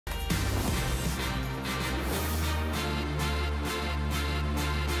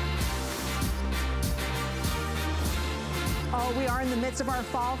Well, we are in the midst of our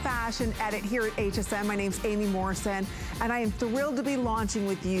fall fashion edit here at HSN. My name's Amy Morrison, and I am thrilled to be launching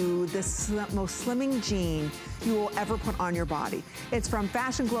with you the most slimming jean you will ever put on your body. It's from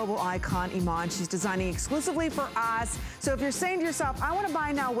fashion global icon Iman. She's designing exclusively for us. So if you're saying to yourself, I want to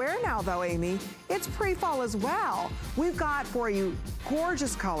buy now, where now though, Amy? It's pre-fall as well. We've got for you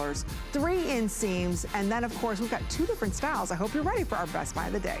gorgeous colors, 3 inseams, and then of course we've got 2 different styles. I hope you're ready for our best buy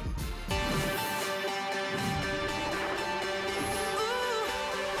of the day.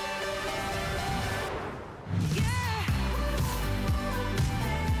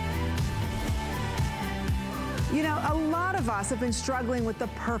 You know, a lot of us have been struggling with the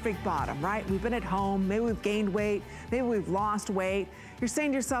perfect bottom, right? We've been at home, maybe we've gained weight, maybe we've lost weight. You're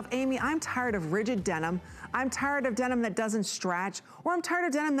saying to yourself, Amy, I'm tired of rigid denim. I'm tired of denim that doesn't stretch, or I'm tired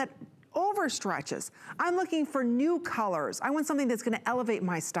of denim that overstretches. I'm looking for new colors. I want something that's gonna elevate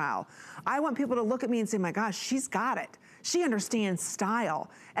my style. I want people to look at me and say, my gosh, she's got it. She understands style.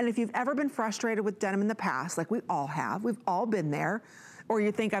 And if you've ever been frustrated with denim in the past, like we all have, we've all been there, or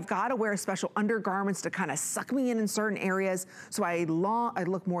you think I've got to wear special undergarments to kind of suck me in certain areas so I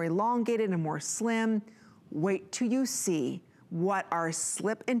look more elongated and more slim. Wait till you see what our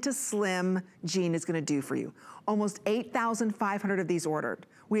slip into slim jean is gonna do for you. Almost 8,500 of these ordered.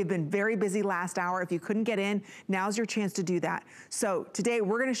 We have been very busy last hour. If you couldn't get in, now's your chance to do that. So today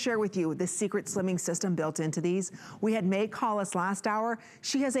we're gonna share with you the secret slimming system built into these. We had May call us last hour.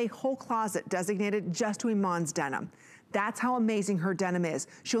 She has a whole closet designated just to Iman's denim. That's how amazing her denim is.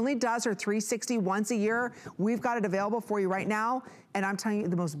 She only does her 360 once a year. We've got it available for you right now, and I'm telling you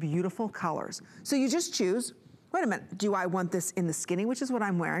the most beautiful colors. So you just choose, wait a minute, do I want this in the skinny, which is what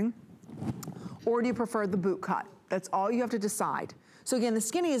I'm wearing, or do you prefer the boot cut? That's all you have to decide. So again, the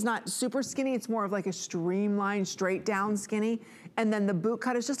skinny is not super skinny, it's more of like a streamlined, straight down skinny, and then the boot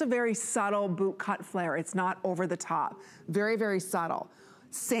cut is just a very subtle boot cut flare. It's not over the top, very, very subtle.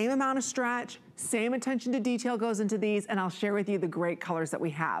 Same amount of stretch, same attention to detail goes into these, and I'll share with you the great colors that we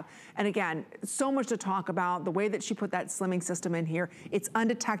have. And again, so much to talk about. The way that she put that slimming system in here, it's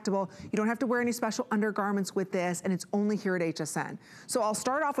undetectable. You don't have to wear any special undergarments with this, and it's only here at HSN. So I'll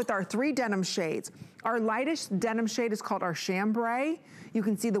start off with our 3 denim shades. Our lightest denim shade is called our chambray. You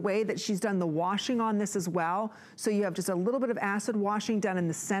can see the way that she's done the washing on this as well. So you have just a little bit of acid washing done in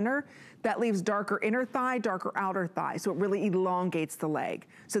the center. That leaves darker inner thigh, darker outer thigh. So it really elongates the leg.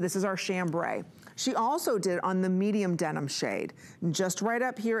 So this is our chambray. She also did on the medium denim shade, just right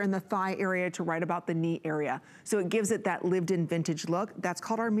up here in the thigh area to right about the knee area. So it gives it that lived-in vintage look. That's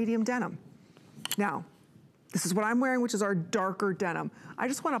called our medium denim. Now, this is what I'm wearing, which is our darker denim. I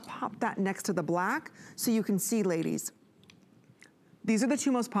just wanna pop that next to the black so you can see, ladies. These are the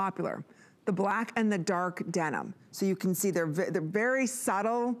 2 most popular, the black and the dark denim. So you can see they're very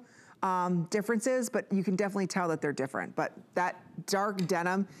subtle differences, but you can definitely tell that they're different. But that dark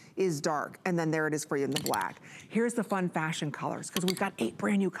denim is dark, and then there it is for you in the black. Here's the fun fashion colors, because we've got 8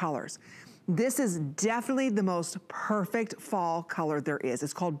 brand new colors. This is definitely the most perfect fall color there is.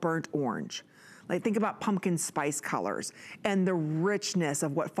 It's called burnt orange. Like, think about pumpkin spice colors and the richness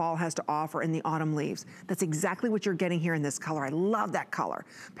of what fall has to offer in the autumn leaves. That's exactly what you're getting here in this color. I love that color.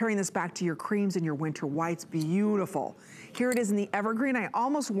 Pairing this back to your creams and your winter whites, beautiful. Here it is in the evergreen. I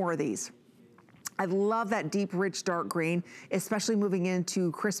almost wore these. I love that deep, rich, dark green, especially moving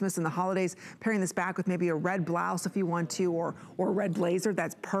into Christmas and the holidays. Pairing this back with maybe a red blouse if you want to, or a red blazer,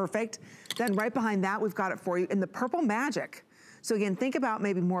 that's perfect. Then right behind that, we've got it for you in the purple magic. So again, think about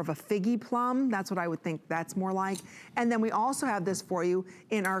maybe more of a figgy plum. That's what I would think that's more like. And then we also have this for you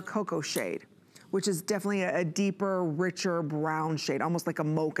in our cocoa shade, which is definitely a deeper, richer brown shade, almost like a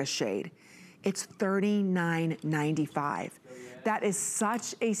mocha shade. It's $39.95. That is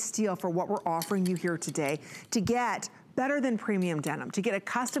such a steal for what we're offering you here today to get better than premium denim, to get a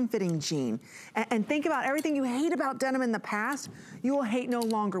custom fitting jean. And think about everything you hate about denim in the past, you will hate no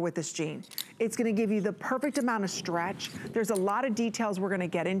longer with this jean. It's gonna give you the perfect amount of stretch. There's a lot of details we're gonna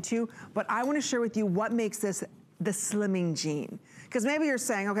get into, but I wanna share with you what makes this the slimming jean. Because maybe you're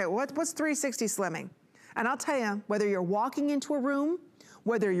saying, okay, what's 360 slimming? And I'll tell you, whether you're walking into a room,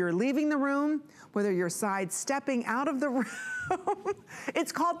 whether you're leaving the room, whether you're sidestepping out of the room,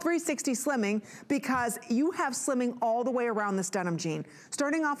 it's called 360 slimming because you have slimming all the way around this denim jean.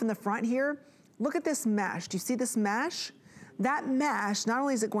 Starting off in the front here, look at this mesh. Do you see this mesh? That mesh, not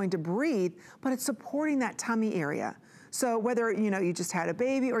only is it going to breathe, but it's supporting that tummy area. So whether you just had a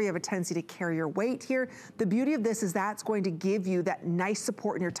baby or you have a tendency to carry your weight here, the beauty of this is that's going to give you that nice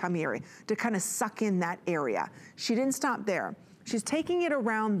support in your tummy area to kind of suck in that area. She didn't stop there. She's taking it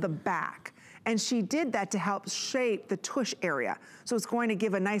around the back. And she did that to help shape the tush area. So it's going to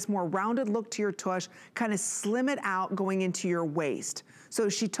give a nice, more rounded look to your tush, kind of slim it out going into your waist. So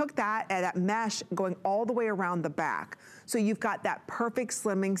she took that mesh going all the way around the back. So you've got that perfect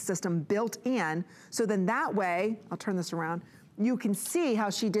slimming system built in. So then that way, I'll turn this around, you can see how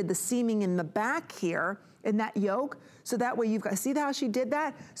she did the seaming in the back here in that yoke. So that way you've got, see how she did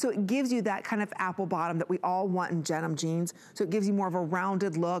that? So it gives you that kind of apple bottom that we all want in denim jeans. So it gives you more of a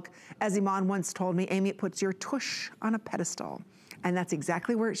rounded look. As Iman once told me, Amy, it puts your tush on a pedestal. And that's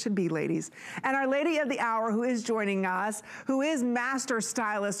exactly where it should be, ladies. And our lady of the hour who is joining us, who is master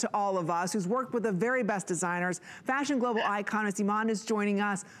stylist to all of us, who's worked with the very best designers, fashion global icon, as Iman is joining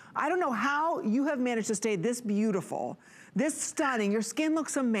us. I don't know how you have managed to stay this beautiful, this stunning. Your skin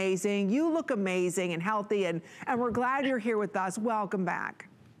looks amazing. You look amazing and healthy, and we're glad you're here with us. Welcome back.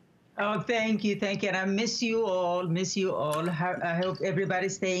 Oh, thank you, and I miss you all, I hope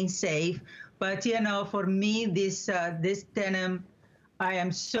everybody's staying safe. But you know, for me, this denim, I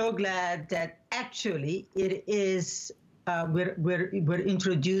am so glad that actually it is, we're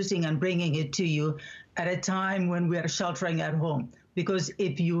introducing and bringing it to you at a time when we're sheltering at home. Because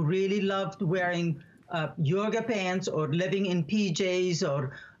if you really loved wearing yoga pants or living in PJs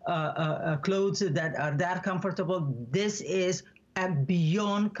or clothes that are that comfortable, this is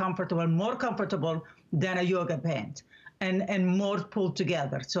beyond comfortable, more comfortable than a yoga pant. And more pulled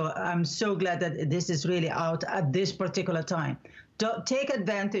together. So I'm so glad that this is really out at this particular time. Take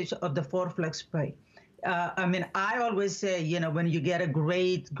advantage of the 4-flex spray. I mean, I always say, you know, when you get a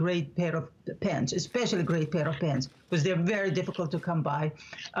great pair of pants, especially great pair of pants, because they're very difficult to come by.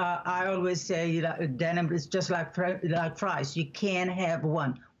 I always say, you know, denim is just like fries. You can't have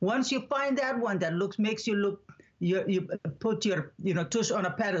one. Once you find that one that makes you look, you put your, you know, tush on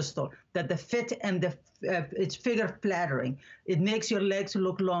a pedestal, that the fit and the it's figure flattering. It makes your legs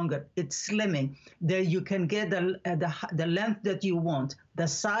look longer. It's slimming. There you can get the length that you want, the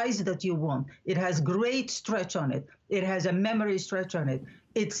size that you want. It has great stretch on it. It has a memory stretch on it.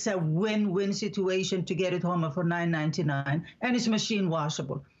 It's a win-win situation to get it home for $9.99, and it's machine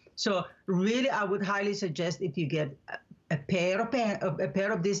washable. So really, I would highly suggest if you get a pair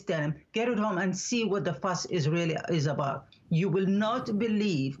of this denim, get it home and see what the fuss is about. You will not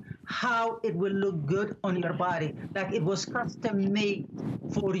believe how it will look good on your body, like it was custom made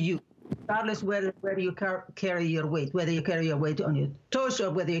for you, regardless where you carry your weight, whether you carry your weight on your toes or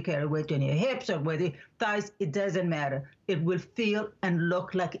whether you carry weight on your hips or whether your thighs, it doesn't matter. It will feel and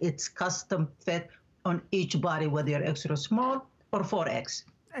look like it's custom fit on each body, whether you're extra small or 4X.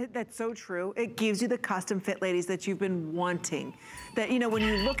 That's so true. It gives you the custom fit, ladies, that you've been wanting. That, you know, when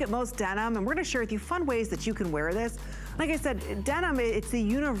you look at most denim, and we're gonna share with you fun ways that you can wear this. Like I said, denim, it's the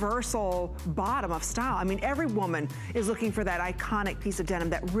universal bottom of style. I mean, every woman is looking for that iconic piece of denim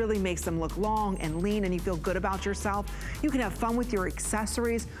that really makes them look long and lean and you feel good about yourself. You can have fun with your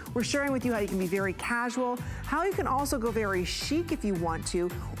accessories. We're sharing with you how you can be very casual, how you can also go very chic if you want to,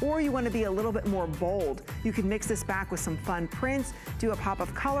 or you want to be a little bit more bold. You can mix this back with some fun prints, do a pop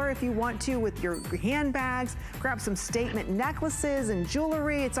of color if you want to with your handbags, grab some statement necklaces and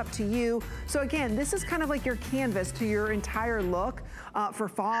jewelry. It's up to you. So again, this is kind of like your canvas to your entire look for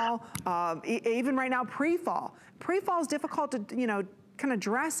fall, even right now pre-fall. Pre-fall is difficult to, you know, kind of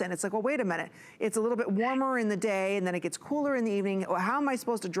dress in. It's like, well, wait a minute. It's a little bit warmer in the day and then it gets cooler in the evening. Well, how am I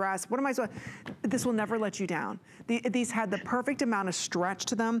supposed to dress? What am I supposed to? This will never let you down. These had the perfect amount of stretch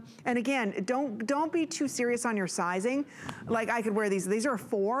to them. And again, don't be too serious on your sizing. Like I could wear these. These are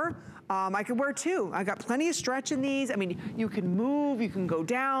 4. I could wear 2. I got plenty of stretch in these. I mean, you can move, you can go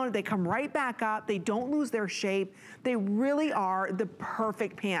down. They come right back up. They don't lose their shape. They really are the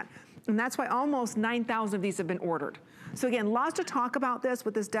perfect pant. And that's why almost 9,000 of these have been ordered. So again, lots to talk about this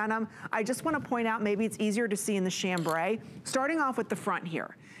with this denim. I just want to point out, maybe it's easier to see in the chambray. Starting off with the front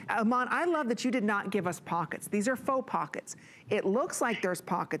here. Iman, I love that you did not give us pockets. These are faux pockets. It looks like there's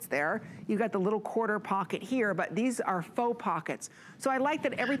pockets there. You've got the little quarter pocket here, but these are faux pockets. So I like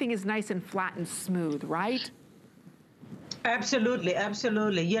that everything is nice and flat and smooth, right? Absolutely,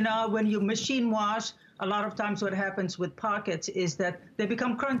 absolutely. You know, when you machine wash, a lot of times what happens with pockets is that they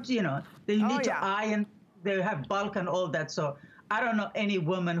become crunchy, you know. They need to iron, they have bulk and all that. So I don't know any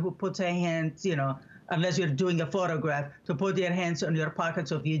woman who puts her hands, you know, unless you're doing a photograph, to put your hands on your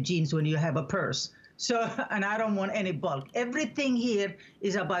pockets of your jeans when you have a purse. So, and I don't want any bulk. Everything here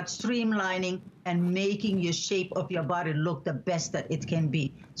is about streamlining and making your shape of your body look the best that it can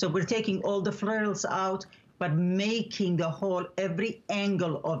be. So we're taking all the frills out, but making the whole, every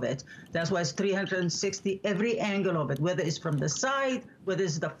angle of it. That's why it's 360, every angle of it, whether it's from the side, whether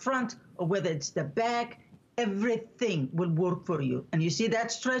it's the front, or whether it's the back, everything will work for you. And you see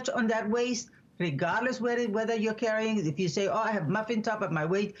that stretch on that waist, regardless whether you're carrying. If you say, "Oh, I have muffin top at my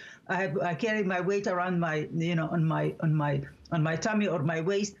weight, I carry my weight around my, on my tummy or my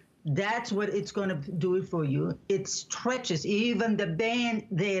waist," that's what it's going to do it for you. It stretches. Even the band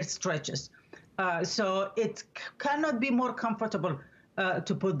there stretches. So it cannot be more comfortable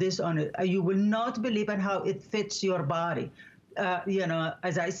to put this on it. You will not believe in how it fits your body.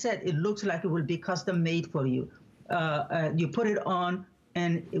 As I said, it looks like it will be custom made for you. You put it on,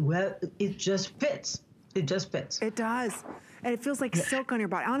 and it just fits. It just fits. It does. And it feels like silk on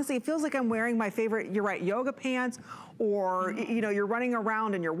your body. Honestly, it feels like I'm wearing my favorite, you're right, yoga pants, or you're running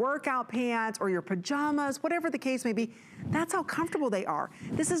around in your workout pants or your pajamas, whatever the case may be. That's how comfortable they are.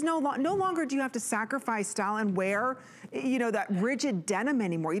 This is no longer do you have to sacrifice style and wear, that rigid denim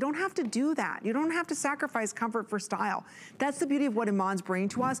anymore. You don't have to do that. You don't have to sacrifice comfort for style. That's the beauty of what Iman's bringing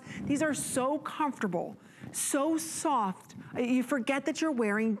to us. These are so comfortable, so soft. You forget that you're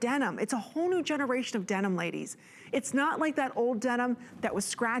wearing denim. It's a whole new generation of denim, ladies. It's not like that old denim that was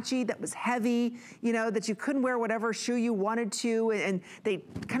scratchy, that was heavy, that you couldn't wear whatever shoe you wanted to, and they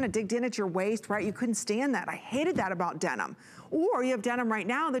kind of digged in at your waist, right? You couldn't stand that. I hated that about denim. Or you have denim right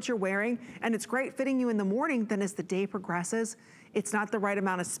now that you're wearing, and it's great fitting you in the morning. Then as the day progresses, it's not the right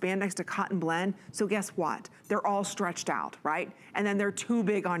amount of spandex to cotton blend. So guess what? They're all stretched out, right? And then they're too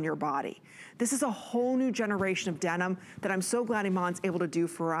big on your body. This is a whole new generation of denim that I'm so glad Iman's able to do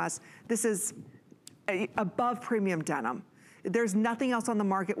for us. This is above premium denim. There's nothing else on the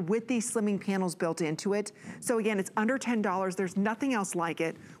market with these slimming panels built into it. So again, it's under $10. There's nothing else like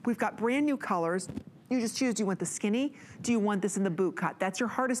it. We've got brand new colors. You just choose, do you want the skinny? Do you want this in the boot cut? That's your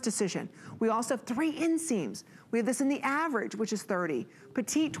hardest decision. We also have 3 inseams. We have this in the average, which is 30,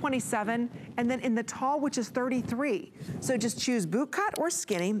 petite 27, and then in the tall, which is 33. So just choose boot cut or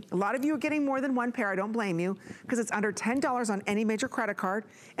skinny. A lot of you are getting more than one pair, I don't blame you, because it's under $10 on any major credit card.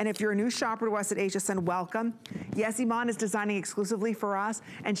 And if you're a new shopper to us at HSN, welcome. Yes, Iman is designing exclusively for us,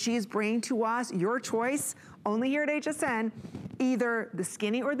 and she is bringing to us your choice, only here at HSN, either the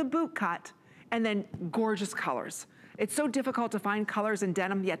skinny or the boot cut, and then gorgeous colors. It's so difficult to find colors in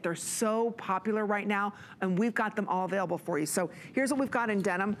denim, yet they're so popular right now, and we've got them all available for you. So here's what we've got in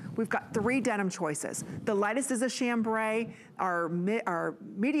denim. We've got 3 denim choices. The lightest is a chambray, our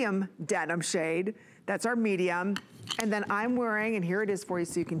medium denim shade. That's our medium. And then I'm wearing, and here it is for you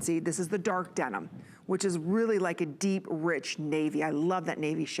so you can see, this is the dark denim, which is really like a deep, rich navy. I love that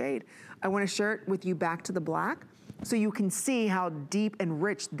navy shade. I wanna share it with you back to the black so you can see how deep and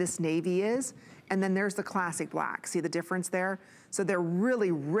rich this navy is. And then there's the classic black. See the difference there? So they're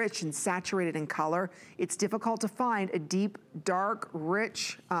really rich and saturated in color. It's difficult to find a deep, dark,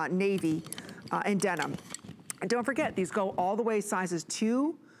 rich navy in denim. And don't forget, these go all the way sizes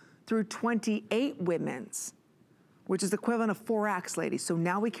 2 through 28 women's, which is equivalent of 4X, ladies. So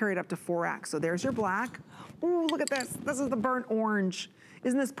now we carry it up to 4X. So there's your black. Ooh, look at this. This is the burnt orange.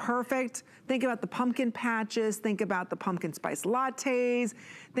 Isn't this perfect? Think about the pumpkin patches. Think about the pumpkin spice lattes.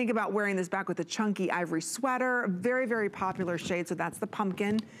 Think about wearing this back with a chunky ivory sweater. Very, very popular shade, so that's the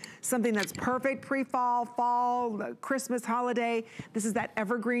pumpkin. Something that's perfect pre-fall, fall, Christmas, holiday. This is that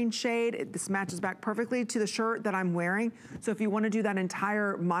evergreen shade. This matches back perfectly to the shirt that I'm wearing. So if you wanna do that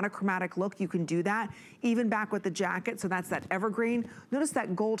entire monochromatic look, you can do that. Even back with the jacket, so that's that evergreen. Notice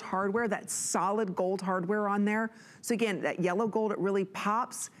that gold hardware, that solid gold hardware on there. So again, that yellow gold, it really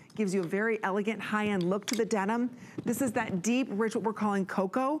pops, gives you a very elegant high-end look to the denim. This is that deep, rich, what we're calling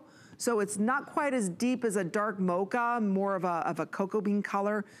cocoa. So it's not quite as deep as a dark mocha, more of a cocoa bean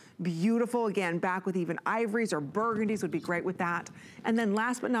color. Beautiful, again, back with even ivories or burgundies would be great with that. And then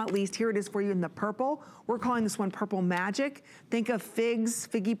last but not least, here it is for you in the purple. We're calling this one Purple Magic. Think of figs,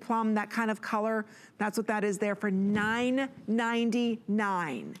 figgy plum, that kind of color. That's what that is there for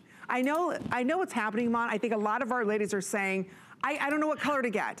 $9.99. I know what's happening, Iman. I think a lot of our ladies are saying, I don't know what color to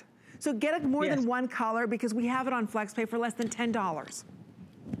get. So get more than one color because we have it on FlexPay for less than $10.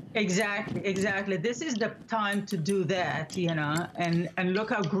 Exactly, exactly. This is the time to do that, and look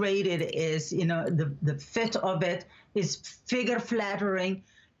how great it is. The fit of it is figure flattering.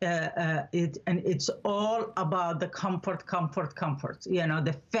 And it's all about the comfort.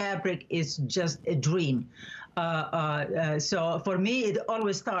 The fabric is just a dream. So for me, it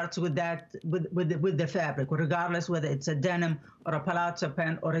always starts with that, with the fabric, regardless whether it's a denim or a palazzo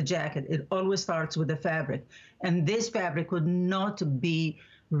pant or a jacket. It always starts with the fabric, and this fabric could not be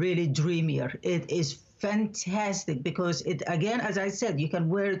really dreamier. It is fantastic because it, again, as I said, you can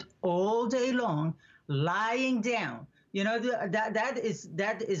wear it all day long, lying down. That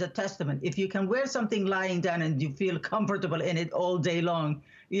is a testament. If you can wear something lying down and you feel comfortable in it all day long,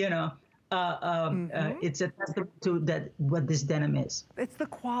 it's a testament to that what this denim is. It's the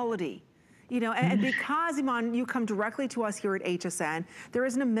quality. You know, and because, Iman, you come directly to us here at HSN, there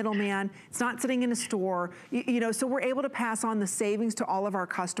isn't a middleman, it's not sitting in a store, you know, so we're able to pass on the savings to all of our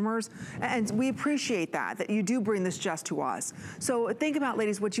customers, and we appreciate that you do bring this just to us. So think about,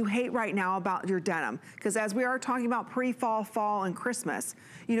 ladies, what you hate right now about your denim, because as we are talking about pre-fall, fall, and Christmas,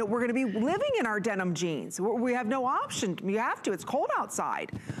 you know, we're gonna be living in our denim jeans. We have no option, you have to, it's cold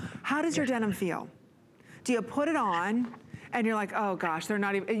outside. How does your denim feel? Do you put it on, and you're like, oh gosh, they're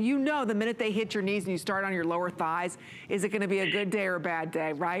not even, you know the minute they hit your knees and you start on your lower thighs, is it gonna be a good day or a bad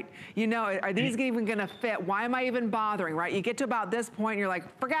day, right? You know, are these even gonna fit? Why am I even bothering, right? You get to about this point and you're like,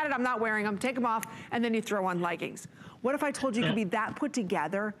 forget it, I'm not wearing them, take them off, and then you throw on leggings. What if I told you could be that put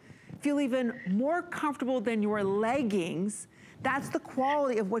together, feel even more comfortable than your leggings? That's the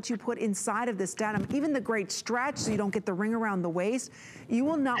quality of what you put inside of this denim. Even the great stretch, so you don't get the ring around the waist. You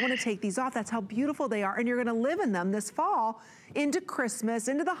will not want to take these off. That's how beautiful they are. And you're gonna live in them this fall into Christmas,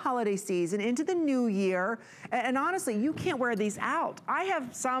 into the holiday season, into the new year. And honestly, you can't wear these out. I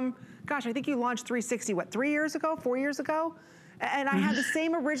have some, gosh, I think you launched 360, what, 3 years ago, 4 years ago? And I had the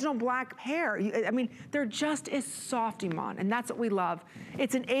same original black pair. I mean, they're just as soft, Iman, and that's what we love.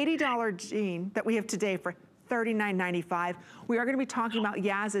 It's an $80 jean that we have today for $39.95. We are gonna be talking about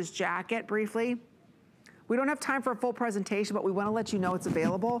Yaz's jacket briefly. We don't have time for a full presentation, but we wanna let you know it's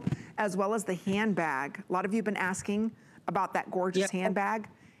available, as well as the handbag. A lot of you have been asking about that gorgeous handbag.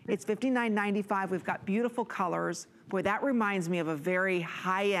 It's $59.95. We've got beautiful colors. Boy, that reminds me of a very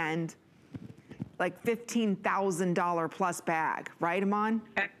high-end, like $15,000 plus bag, right, Iman?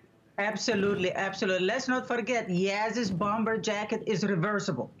 Absolutely, absolutely. Let's not forget, Yaz's bomber jacket is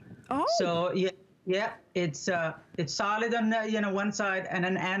reversible. Oh. So, yeah, it's solid on the, one side and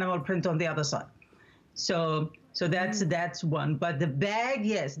an animal print on the other side. So that's one. But the bag,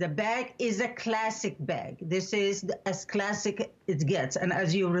 yes, the bag is a classic bag. This is as classic it gets. And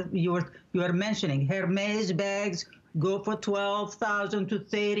as you were mentioning, Hermes bags go for $12,000 to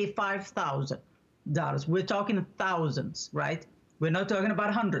 $35,000. We're talking thousands, right? We're not talking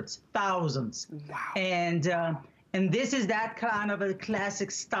about hundreds, thousands. Wow. And this is that kind of a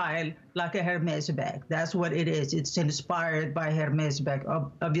classic style, like a Hermes bag. That's what it is. It's inspired by Hermes bag.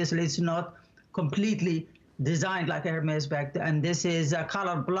 Obviously, it's not completely designed like a Hermes bag. And this is a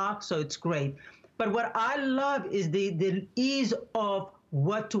color block, so it's great. But what I love is the ease of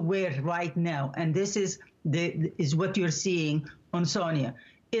what to wear right now. And this is what you're seeing on Sonia.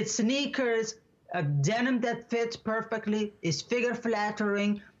 It's sneakers, a denim that fits perfectly, is figure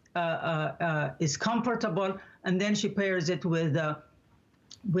flattering, is comfortable, and then she pairs it with that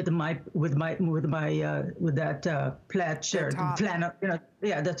plaid shirt, flannel,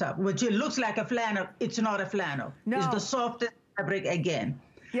 the top, which it looks like a flannel. It's not a flannel. No. It's the softest fabric again.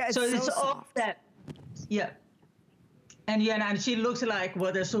 Yeah, it's so it's soft. All that. Yeah. And she looks like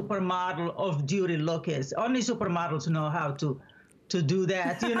what a supermodel of duty look is. Only supermodels know how to do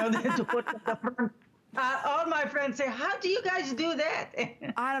that, to put the front. All my friends say, how do you guys do that?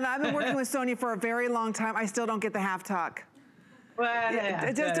 I don't know. I've been working with Sonia for a very long time. I still don't get the half tuck. Well,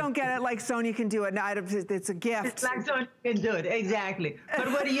 I just don't get it like Sonia can do it. No, it's a gift. It's like Sonia can do it, exactly. But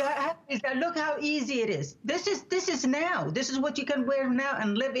what you have is that look how easy it is. This is now. This is what you can wear now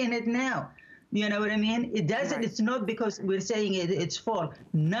and live in it now. You know what I mean? It doesn't. Right. It's not because we're saying it's fall.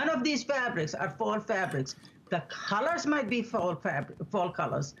 None of these fabrics are fall fabrics. The colors might be fall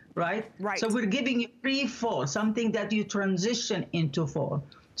colors, right? Right. So we're giving you pre-fall, something that you transition into fall.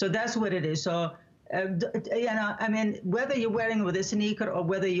 So that's what it is. So, I mean, whether you're wearing with a sneaker or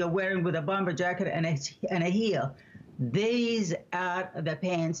whether you're wearing with a bomber jacket and a heel, these are the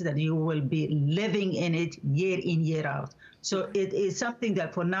pants that you will be living in it year in, year out. So it is something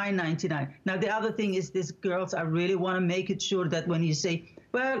that for $9.99. Now, the other thing is this, girls, I really want to make it sure that when you say,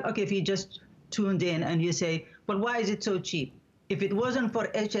 well, okay, if you just tuned in and you say, well, why is it so cheap? If it wasn't for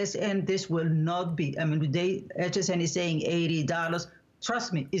HSN, this will not be. I mean, HSN is saying $80.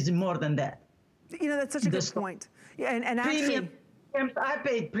 Trust me, it's more than that. That's such a good point. Yeah, and actually, I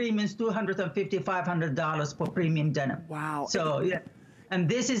paid premiums $250, $500 for premium denim. Wow. So yeah, and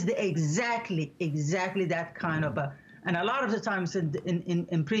this is exactly that kind of a. And a lot of the times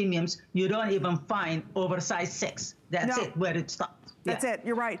in premiums, you don't even find oversized 6. That's it, where it stops. That's it.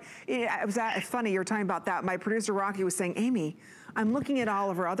 You're right. It's funny you're talking about that. My producer Rocky was saying, Amy, I'm looking at all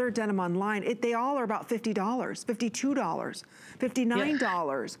of our other denim online. They all are about $50, $52, $59.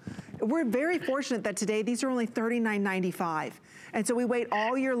 Yeah. We're very fortunate that today these are only $39.95. And so we wait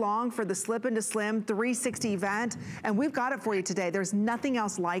all year long for the Slip into Slim 360 event, and we've got it for you today. There's nothing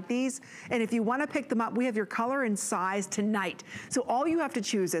else like these. And if you want to pick them up, we have your color and size tonight. So all you have to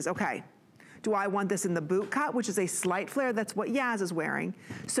choose is, okay, Do I want this in the boot cut, which is a slight flare? That's what Yaz is wearing.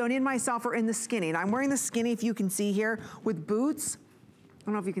 Sonia and myself are in the skinny, and I'm wearing the skinny, if you can see here, with boots. I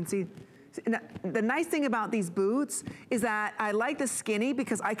don't know if you can see. The nice thing about these boots is that I like the skinny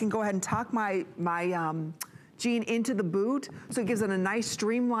because I can go ahead and tuck my jean into the boot, so it gives it a nice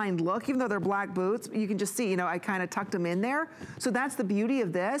streamlined look. Even though they're black boots, you can just see, you know, I kind of tucked them in there. So that's the beauty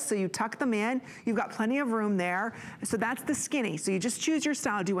of this. So you tuck them in, you've got plenty of room there. So that's the skinny. So you just choose your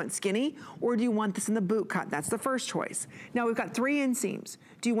style. Do you want skinny or do you want this in the boot cut? That's the first choice. Now we've got 3 inseams.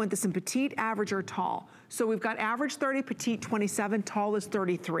 Do you want this in petite, average, or tall? So we've got average 30, petite 27, tall is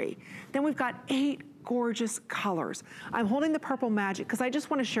 33. Then we've got 8 gorgeous colors. I'm holding the Purple Magic because I just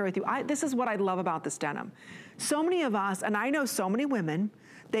want to share with you, this is what I love about this denim. So many of us, and I know so many women,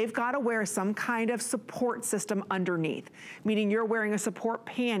 they've got to wear some kind of support system underneath, meaning you're wearing a support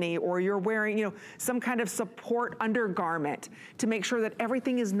panty or you're wearing, you know, some kind of support undergarment to make sure that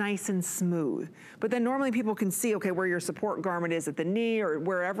everything is nice and smooth. But then normally people can see, okay, where your support garment is at the knee or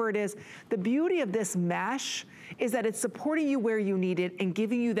wherever it is. The beauty of this mesh is that it's supporting you where you need it and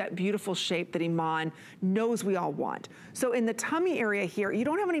giving you that beautiful shape that Iman knows we all want. So in the tummy area here, you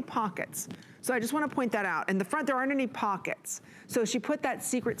don't have any pockets. So I just want to point that out. In the front, there aren't any pockets. So she put that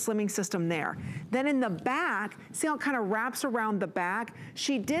secret slimming system there. Then in the back, see how it kind of wraps around the back?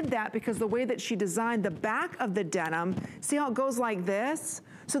 She did that because the way that she designed the back of the denim, see how it goes like this?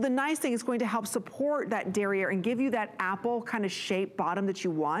 So the nice thing is going to help support that derriere and give you that apple kind of shape bottom that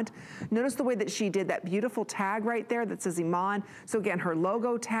you want. Notice the way that she did that beautiful tag right there that says Iman. So again, her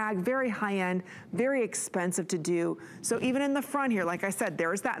logo tag, very high end, very expensive to do. So even in the front here, like I said,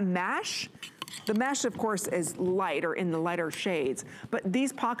 there's that mesh. The mesh, of course, is light or in the lighter shades, but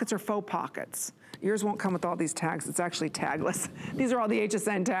these pockets are faux pockets. Yours won't come with all these tags. It's actually tagless. These are all the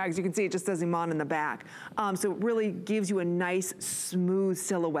HSN tags. You can see it just says Iman in the back. So it really gives you a nice, smooth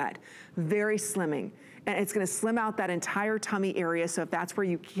silhouette. Very slimming. And it's gonna slim out that entire tummy area. So if that's where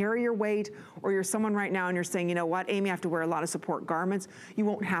you carry your weight or you're someone right now and you're saying, you know what, Amy, I have to wear a lot of support garments, you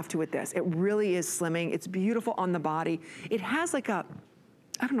won't have to with this. It really is slimming. It's beautiful on the body. It has like a,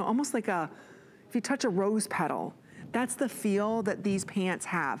 I don't know, almost like a, if you touch a rose petal, that's the feel that these pants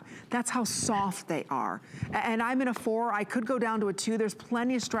have. That's how soft they are. And I'm in a 4, I could go down to a 2. There's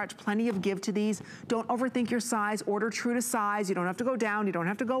plenty of stretch, plenty of give to these. Don't overthink your size, order true to size. You don't have to go down, you don't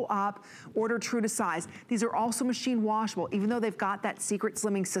have to go up, order true to size. These are also machine washable. Even though they've got that secret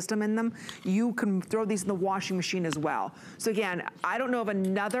slimming system in them, you can throw these in the washing machine as well. So again, I don't know of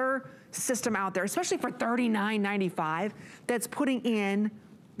another system out there, especially for $39.95, that's putting in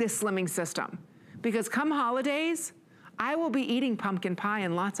this slimming system. Because come holidays, I will be eating pumpkin pie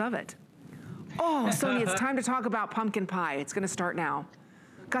and lots of it. Oh, Sonia, it's time to talk about pumpkin pie. It's gonna start now.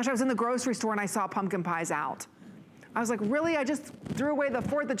 Gosh, I was in the grocery store and I saw pumpkin pies out. I was like, really? I just threw away the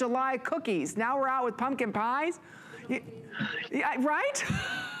 4th of July cookies. Now we're out with pumpkin pies? Yeah, right?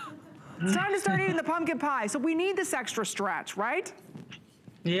 It's time to start eating the pumpkin pie. So we need this extra stretch, right?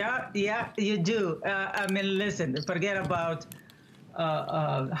 Yeah, you do. I mean, listen, forget about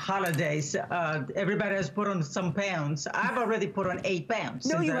holidays. Everybody has put on some pounds. I've already put on 8 pounds.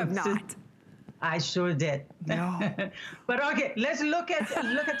 No, you have not. I sure did. No. But okay, let's look at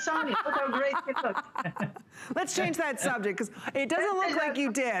Sonia. Look how great she looks. Let's change that subject because it doesn't look like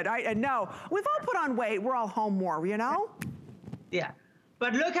you did. No, we've all put on weight. We're all home more, you know? Yeah.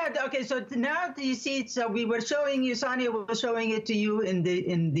 But look at, okay, so now you see, so we were showing you, Sonia was showing it to you in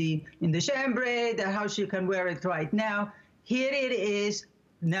the chambray, how she can wear it right now. Here it is.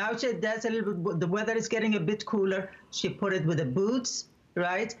 Now she does a little bit, the weather is getting a bit cooler. She put it with the boots,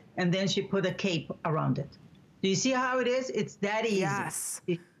 right? And then she put a cape around it. Do you see how it is? It's that easy. Yes.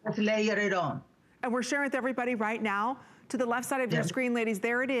 You just layer it on. And we're sharing with everybody right now. To the left side of your screen, ladies,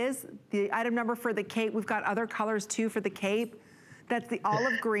 there it is. The item number for the cape. We've got other colors too for the cape. That's the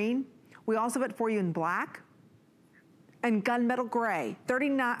olive green. We also have it for you in black and gunmetal gray. That's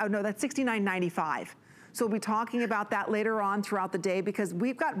 $69.95. So we'll be talking about that later on throughout the day because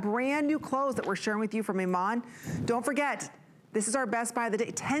we've got brand new clothes that we're sharing with you from Iman. Don't forget, this is our best buy of the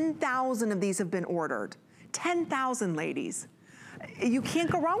day. 10,000 of these have been ordered. 10,000, ladies. You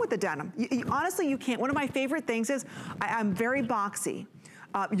can't go wrong with the denim. Honestly, you can't. One of my favorite things is I'm very boxy.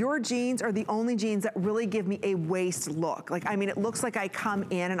 Your jeans are the only jeans that really give me a waist look. Like, I mean, it looks like I come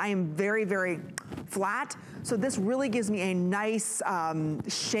in and I am very, very flat. So this really gives me a nice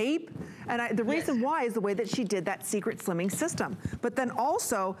shape. And the reason why is the way that she did that secret slimming system. But then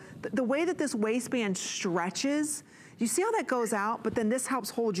also, the way that this waistband stretches You see how that goes out? But then this helps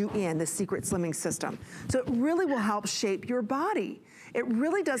hold you in, this secret slimming system. So it really will help shape your body. It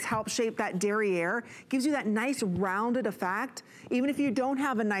really does help shape that derriere, gives you that nice rounded effect, even if you don't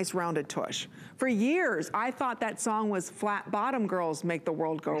have a nice rounded tush. For years, I thought that song was Flat Bottom Girls Make the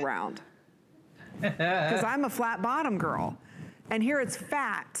World Go Round. Because I'm a flat bottom girl. And here it's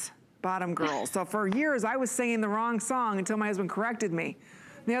Fat Bottom Girls. So for years, I was singing the wrong song until my husband corrected me.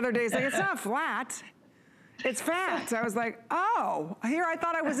 The other day, he's like, it's not flat, it's fat. So I was like, oh, here I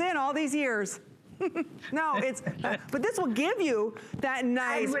thought I was in all these years. No, it's, but this will give you that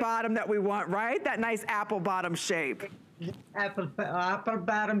nice bottom that we want, right? That nice apple bottom shape. Apple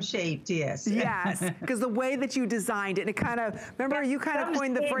bottom shaped, yes. Yes, because the way that you designed it, it kind of, remember you kind of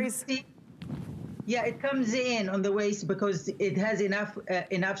coined the phrase. Yeah, it comes in on the waist because it has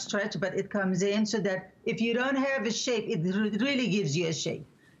enough stretch, but it comes in so that if you don't have a shape, it really gives you a shape.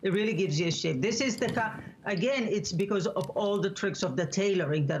 It really gives you a shape. This is again, it's because of all the tricks of the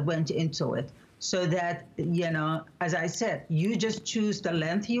tailoring that went into it. So that, you know, as I said, you just choose the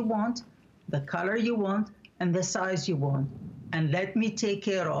length you want, the color you want, and the size you want. And let me take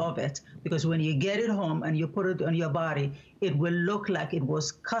care of it. Because when you get it home and you put it on your body, it will look like it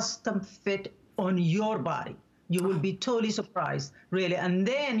was custom fit on your body. You will be totally surprised, really. And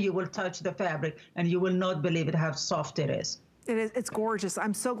then you will touch the fabric and you will not believe it, how soft it is. It is, it's gorgeous.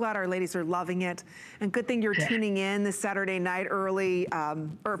 I'm so glad our ladies are loving it. And good thing you're tuning in this Saturday night early,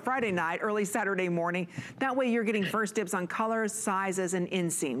 or Friday night, early Saturday morning. That way you're getting first dibs on colors, sizes, and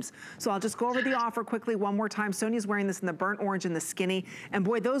inseams. So I'll just go over the offer quickly one more time. Sonia's wearing this in the burnt orange and the skinny. And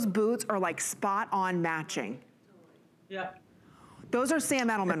boy, those boots are like spot on matching. Yeah. Those are Sam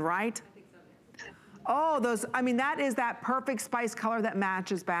Edelman, right? Oh, those, I mean, that is that perfect spice color that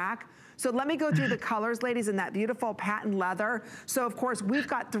matches back. So let me go through the colors, ladies, in that beautiful patent leather. So of course, we've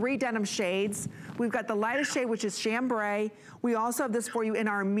got 3 denim shades. We've got the lightest shade, which is chambray. We also have this for you in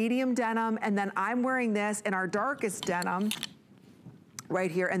our medium denim, and then I'm wearing this in our darkest denim right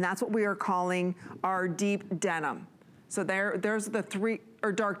here, and that's what we are calling our deep denim. So there's the 3,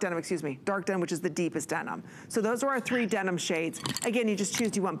 or dark denim, excuse me, dark denim, which is the deepest denim. So those are our 3 denim shades. Again, you just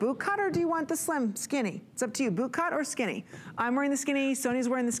choose, do you want boot cut or do you want the slim, skinny? It's up to you, boot cut or skinny. I'm wearing the skinny, Sonia's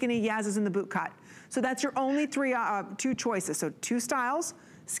wearing the skinny, Yaz is in the boot cut. So that's your only 2 choices. So 2 styles,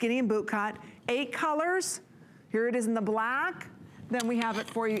 skinny and boot cut, 8 colors. Here it is in the black. Then we have it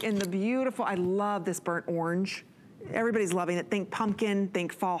for you in the beautiful, I love this burnt orange. Everybody's loving it. Think pumpkin,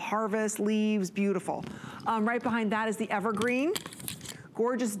 think fall harvest, leaves, beautiful. Right behind that is the evergreen.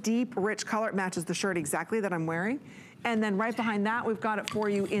 Gorgeous, deep, rich color. It matches the shirt exactly that I'm wearing. And then right behind that, we've got it for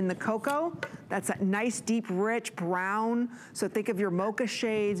you in the cocoa. That's that nice, deep, rich brown. So think of your mocha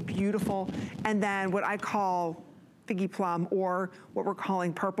shades, beautiful. And then what I call figgy plum, or what we're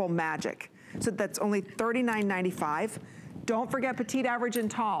calling purple magic. So that's only $39.95. Don't forget petite, average, and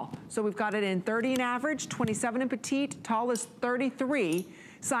tall. So we've got it in 30 in average, 27 in petite, tall is 33,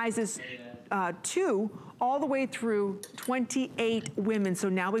 sizes 2, all the way through 28 women. So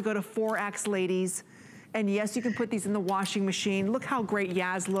now we go to 4X, ladies. And yes, you can put these in the washing machine. Look how great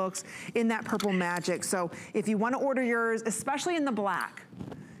Yaz looks in that purple magic. So if you want to order yours, especially in the black,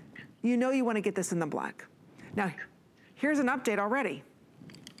 you know you want to get this in the black. Now, here's an update already.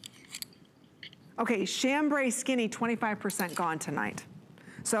 Okay, chambray skinny, 25% gone tonight.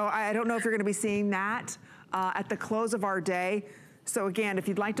 So I don't know if you're gonna be seeing that at the close of our day. So again, if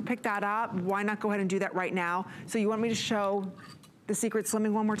you'd like to pick that up, why not go ahead and do that right now? So you want me to show the secret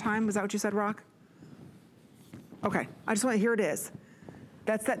slimming one more time? Was that what you said, Rock? Okay, I just want to, here it is.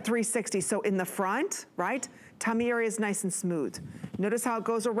 That's that 360. So in the front, right? Tummy area is nice and smooth. Notice how it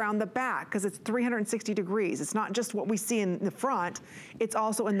goes around the back because it's 360 degrees. It's not just what we see in the front, it's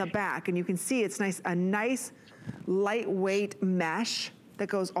also in the back. And you can see it's nice, a nice lightweight mesh that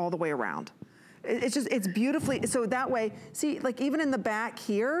goes all the way around. It's just, it's beautifully, so that way, see, like even in the back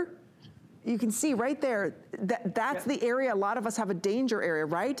here, you can see right there, that's the area, a lot of us have a danger area,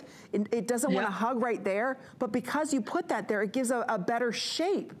 right? It doesn't want to hug right there, but because you put that there, it gives a better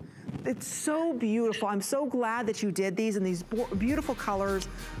shape. It's so beautiful. I'm so glad that you did these in these beautiful colors.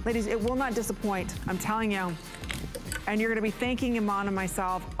 Ladies, it will not disappoint, I'm telling you. And you're gonna be thanking Iman and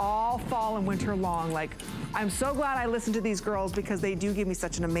myself all fall and winter long. Like, I'm so glad I listened to these girls because they do give me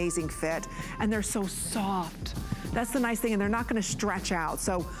such an amazing fit and they're so soft. That's the nice thing, and they're not gonna stretch out.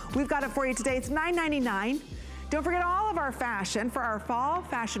 So we've got it for you today. It's $9.99. Don't forget all of our fashion for our fall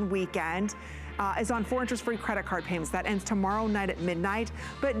fashion weekend is on 4 interest-free credit card payments. That ends tomorrow night at midnight.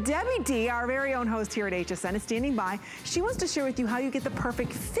 But Debbie D, our very own host here at HSN, is standing by. She wants to share with you how you get the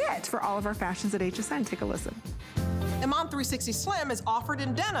perfect fit for all of our fashions at HSN. Take a listen. Iman 360 Slim is offered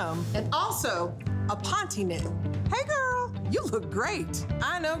in denim and also a Ponte knit. Hey girl, you look great.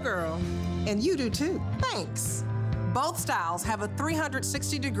 I know, girl. And you do too. Thanks. Both styles have a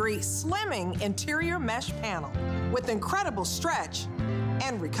 360-degree slimming interior mesh panel with incredible stretch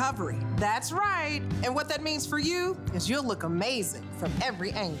and recovery. That's right. And what that means for you is you'll look amazing from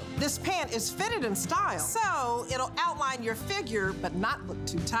every angle. This pant is fitted in style, so it'll outline your figure but not look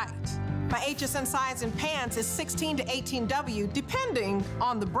too tight. My HSN size in pants is 16 to 18W, depending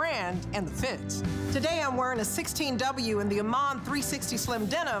on the brand and the fit. Today I'm wearing a 16W in the Iman 360 Slim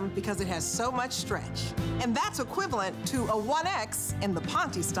denim because it has so much stretch. And that's equivalent to a 1X in the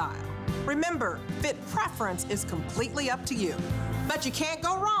Ponte style. Remember, fit preference is completely up to you. But you can't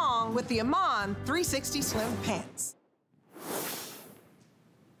go wrong with the Iman 360 Slim pants.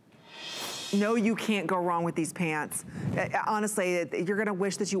 No, you can't go wrong with these pants. Honestly, you're gonna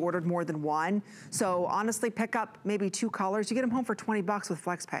wish that you ordered more than one. So honestly, pick up maybe 2 colors. You get them home for 20 bucks with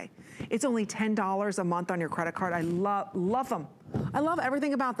FlexPay. It's only $10 a month on your credit card. I love them. I love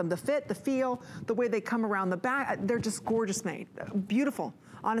everything about them. The fit, the feel, the way they come around the back. They're just gorgeous made, beautiful.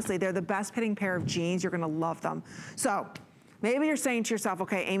 Honestly, they're the best fitting pair of jeans. You're gonna love them. So maybe you're saying to yourself,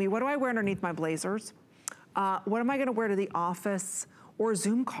 okay, Amy, what do I wear underneath my blazers? What am I gonna wear to the office or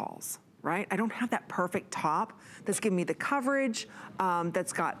Zoom calls? Right? I don't have that perfect top that's giving me the coverage,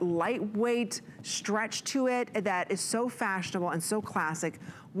 that's got lightweight stretch to it, that is so fashionable and so classic,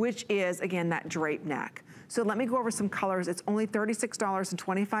 which is, again, that drape neck. So let me go over some colors. It's only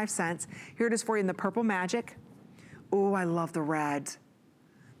 $36.25. Here it is for you in the Purple Magic. Oh, I love the red.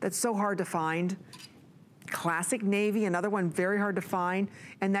 That's so hard to find. Classic navy, another one very hard to find,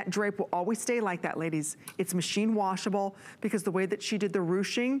 and that drape will always stay like that, ladies. It's machine washable because the way that she did the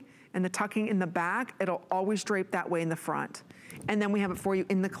ruching and the tucking in the back, it'll always drape that way in the front. And then we have it for you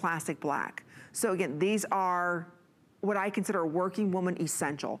in the classic black. So again, these are what I consider a working woman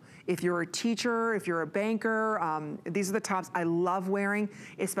essential. If you're a teacher, if you're a banker, these are the tops I love wearing,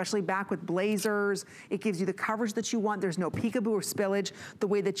 especially back with blazers. It gives you the coverage that you want. There's no peekaboo or spillage. The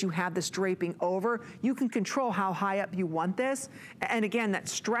way that you have this draping over, you can control how high up you want this. And again, that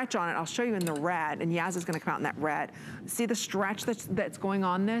stretch on it, I'll show you in the red, and Yaz is gonna come out in that red. See the stretch that's going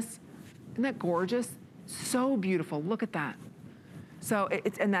on this? Isn't that gorgeous? So beautiful, look at that. So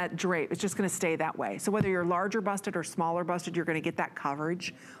it's in that drape, it's just gonna stay that way. So whether you're larger busted or smaller busted, you're gonna get that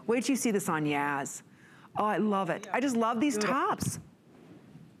coverage. Wait till you see this on Yaz. Oh, I love it. I just love these tops.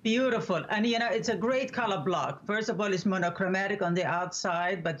 Beautiful, and you know, it's a great color block. First of all, it's monochromatic on the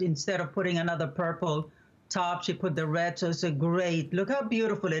outside, but instead of putting another purple top, she put the red, so it's a great, look how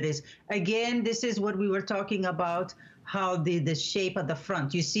beautiful it is. Again, this is what we were talking about, how the shape at the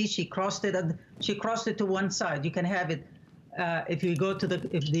front. You see, she crossed it to one side. You can have it, if you go to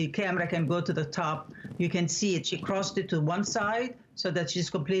if the camera can go to the top, you can see it. She crossed it to one side so that she's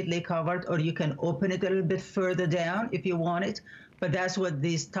completely covered, or you can open it a little bit further down if you want it. But that's what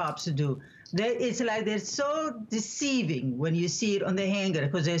these tops do. It's like they're so deceiving when you see it on the hanger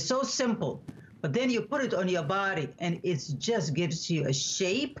because they're so simple. But then you put it on your body and it just gives you a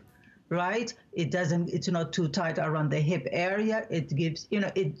shape, right? It's not too tight around the hip area. It gives, you know,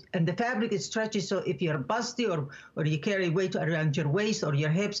 and the fabric is stretchy, so if you're busty or you carry weight around your waist or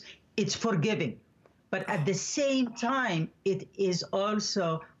your hips, it's forgiving. But at the same time, it is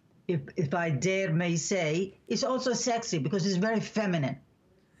also, if I dare may say, it's also sexy because it's very feminine.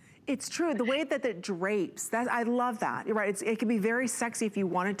 It's true, the way that it drapes, I love that. You're right, it can be very sexy if you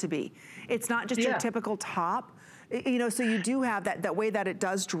want it to be. It's not just your typical top. You know, so you do have that way that it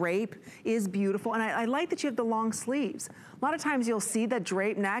does drape is beautiful. And I like that you have the long sleeves. A lot of times you'll see that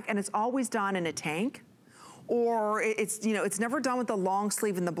drape neck and it's always done in a tank, or it's, you know, it's never done with the long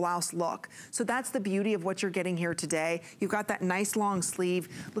sleeve and the blouse look. So that's the beauty of what you're getting here today. You've got that nice long sleeve.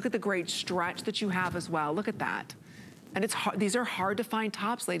 Look at the great stretch that you have as well. Look at that. And it's hard, these are hard to find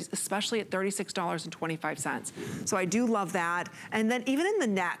tops, ladies, especially at $36.25. So I do love that. And then even in the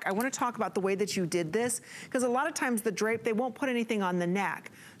neck, I want to talk about the way that you did this, because a lot of times the drape, they won't put anything on the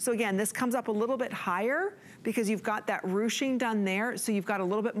neck. So again, this comes up a little bit higher because you've got that ruching done there, so you've got a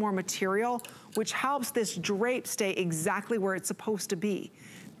little bit more material, which helps this drape stay exactly where it's supposed to be.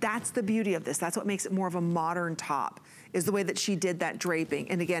 That's the beauty of this. That's what makes it more of a modern top, is the way that she did that draping.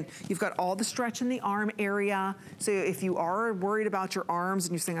 And again, you've got all the stretch in the arm area. So if you are worried about your arms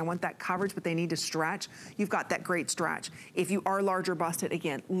and you're saying, I want that coverage, but they need to stretch, you've got that great stretch. If you are larger busted,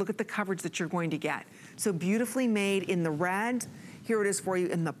 again, look at the coverage that you're going to get. So beautifully made in the red. Here it is for you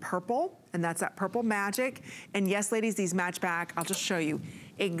in the purple, and that's that Purple Magic. And yes, ladies, these match back. I'll just show you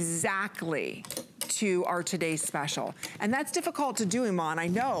exactly to our today's special. And that's difficult to do, Iman, I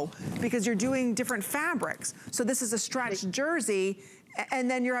know, because you're doing different fabrics. So this is a stretched jersey, And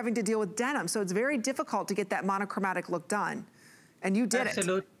then you're having to deal with denim. So it's very difficult to get that monochromatic look done. And you did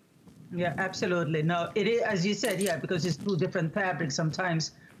it. Yeah, absolutely. No, it is, as you said, yeah, because it's two different fabrics.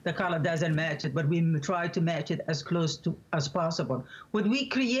 Sometimes the color doesn't match it, but we try to match it as close to as possible. What we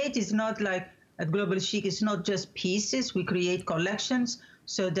create is not like at Global Chic, it's not just pieces. We create collections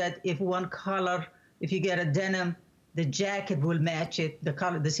so that if one color, if you get a denim, the jacket will match it,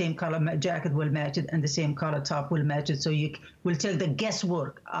 the same color jacket will match it, and the same color top will match it. So you will take the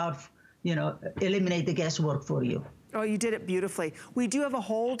guesswork out, eliminate the guesswork for you. Oh, you did it beautifully. We do have a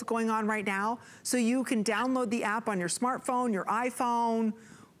hold going on right now, so you can download the app on your smartphone, your iPhone,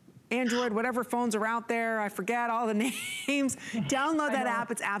 Android, whatever phones are out there. I forget all the names. Download that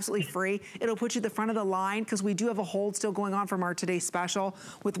app, it's absolutely free. It'll put you at the front of the line because we do have a hold still going on from our today's special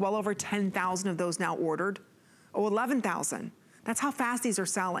with well over 10,000 of those now ordered. Oh, 11,000. That's how fast these are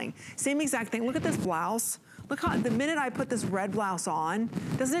selling. Same exact thing, look at this blouse. Look how, the minute I put this red blouse on,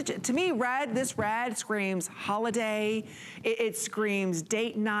 doesn't it, to me, this red screams holiday, it screams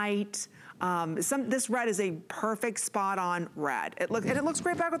date night. This red is a perfect spot on red. And it looks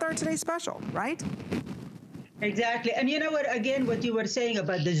great back with our today's special, right? Exactly. And you know what, again, what you were saying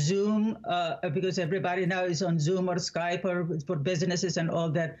about the Zoom, because everybody now is on Zoom or Skype or for businesses and all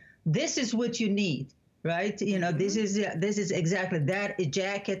that, this is what you need. Right, this is exactly that. A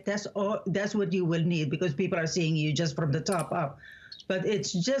jacket, that's what you will need because people are seeing you just from the top up. But it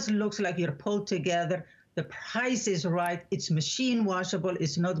just looks like you're pulled together. The price is right. It's machine washable.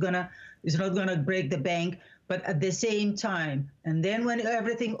 It's not gonna break the bank. But at the same time, and then when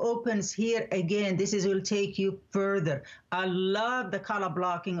everything opens here again, will take you further. I love the color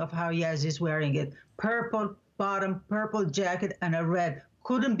blocking of how Yaz is wearing it. Purple bottom, purple jacket, and a red.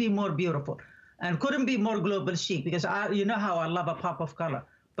 Couldn't be more beautiful. And couldn't be more Global Chic because you know how I love a pop of color,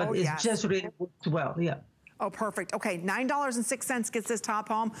 but just really works well, yeah. Oh, perfect. Okay, $9.06 gets this top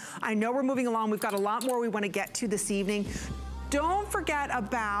home. I know we're moving along. We've got a lot more we want to get to this evening. Don't forget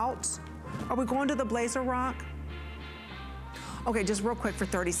about, are we going to the Blazer Rock? Okay, just real quick for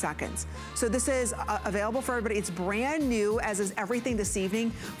 30 seconds. So this is available for everybody. It's brand new, as is everything this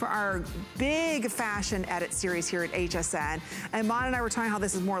evening, for our big fashion edit series here at HSN. And Iman and I were talking how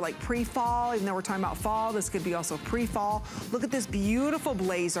this is more like pre-fall, even though we're talking about fall, this could be also pre-fall. Look at this beautiful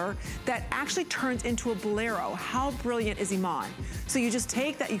blazer that actually turns into a bolero. How brilliant is Iman? So you just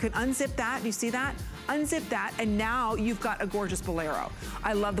take that, you can unzip that, do you see that? Unzip that, and now you've got a gorgeous bolero.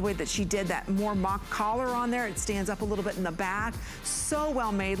 I love the way that she did that more mock collar on there. It stands up a little bit in the back. So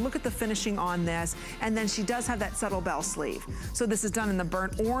well made. Look at the finishing on this. And then she does have that subtle bell sleeve. So this is done in the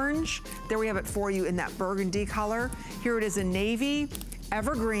burnt orange. There we have it for you in that burgundy color. Here it is in navy,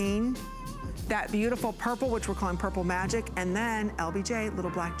 evergreen, that beautiful purple, which we're calling Purple Magic, and then LBJ,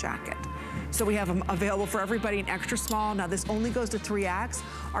 little black jacket. So we have them available for everybody in extra small. Now this only goes to 3X.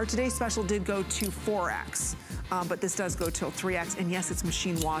 Our today's special did go to 4X, but this does go till 3X. And yes, it's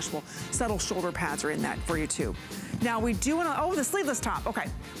machine washable. Subtle shoulder pads are in that for you too. Now we do want to, the sleeveless top. Okay,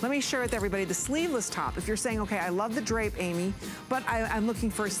 let me share with everybody the sleeveless top. If you're saying, okay, I love the drape, Amy, but I'm looking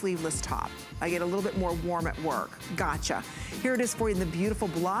for a sleeveless top. I get a little bit more warm at work. Gotcha. Here it is for you in the beautiful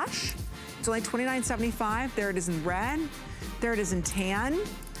blush. It's only $29.75. There it is in red. There it is in tan.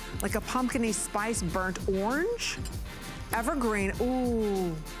 Like a pumpkin-y spice burnt orange. Evergreen,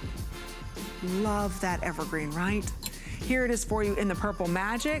 ooh. Love that evergreen, right? Here it is for you in the Purple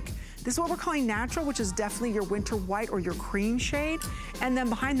Magic. This is what we're calling natural, which is definitely your winter white or your cream shade. And then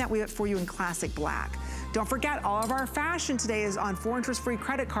behind that, we have it for you in classic black. Don't forget, all of our fashion today is on 4 interest-free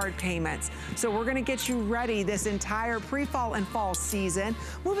credit card payments. So we're gonna get you ready this entire pre-fall and fall season,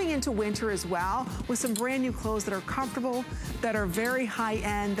 moving into winter as well, with some brand new clothes that are comfortable, that are very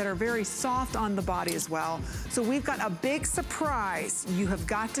high-end, that are very soft on the body as well. So we've got a big surprise. You have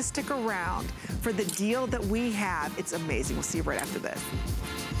got to stick around for the deal that we have. It's amazing. We'll see you right after this.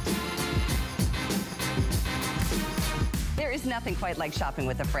 There is nothing quite like shopping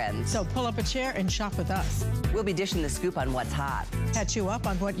with a friend. So pull up a chair and shop with us. We'll be dishing the scoop on what's hot. Catch you up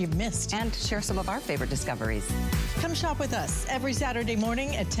on what you've missed. And share some of our favorite discoveries. Come shop with us every Saturday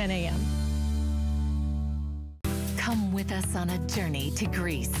morning at 10 a.m. Come with us on a journey to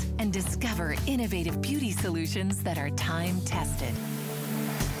Greece and discover innovative beauty solutions that are time-tested.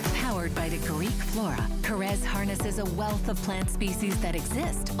 Powered by the Greek flora, Kerez harnesses a wealth of plant species that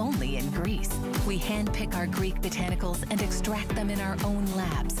exist only in Greece. We handpick our Greek botanicals and extract them in our own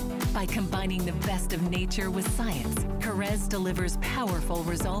labs. By combining the best of nature with science, Kerez delivers powerful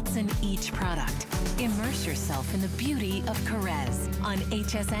results in each product. Immerse yourself in the beauty of Kerez on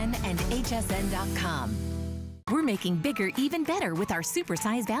HSN and hsn.com. We're making bigger even better with our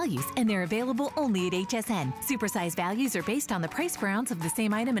supersize values, and they're available only at HSN. Supersize values are based on the price per ounce of the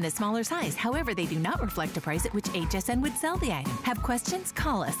same item in a smaller size. However, they do not reflect the price at which HSN would sell the item. Have questions?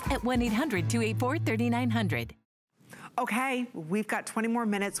 Call us at 1-800-284-3900. Okay, we've got 20 more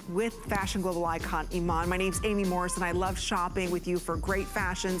minutes with fashion global icon Iman. My name's Amy Morris, and I love shopping with you for great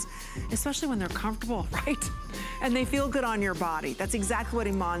fashions, especially when they're comfortable, right? And they feel good on your body. That's exactly what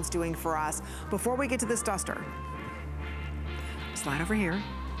Iman's doing for us. Before we get to this duster, slide over here.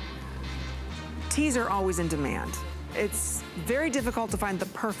 Tees are always in demand. It's very difficult to find the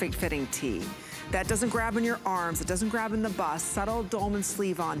perfect fitting tee that doesn't grab in your arms, it doesn't grab in the bust, subtle dolman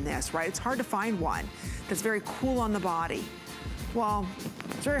sleeve on this, right? It's hard to find one that's very cool on the body. Well,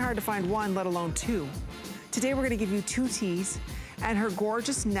 it's very hard to find one, let alone two. Today we're gonna give you two tees and her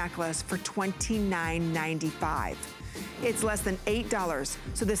gorgeous necklace for $29.95. It's less than $8.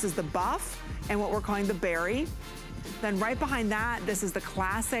 So this is the buff and what we're calling the berry. Then right behind that, this is the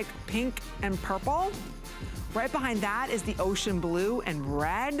classic pink and purple. Right behind that is the ocean blue and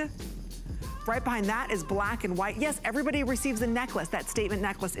red. Right behind that is black and white. Yes, everybody receives a necklace. That statement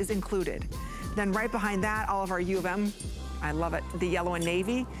necklace is included. Then right behind that, all of our U of M, I love it, the yellow and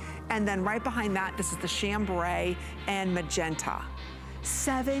navy. And then right behind that, this is the chambray and magenta.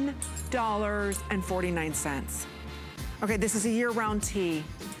 $7.49. Okay, this is a year-round tee.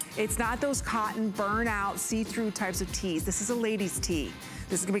 It's not those cotton, burn-out, see-through types of tees. This is a ladies' tee.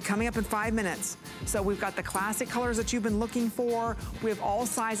 This is gonna be coming up in 5 minutes. So we've got the classic colors that you've been looking for. We have all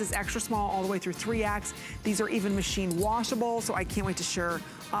sizes, extra small all the way through 3X. These are even machine washable, so I can't wait to share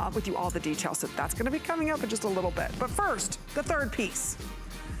with you all the details. So that's gonna be coming up in just a little bit. But first, the third piece.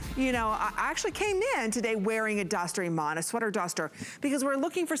 You know, I actually came in today wearing a duster, Iman, a sweater duster, because we're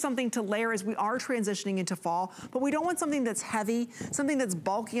looking for something to layer as we are transitioning into fall, but we don't want something that's heavy, something that's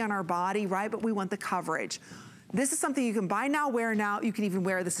bulky on our body, right? But we want the coverage. This is something you can buy now, wear now. You can even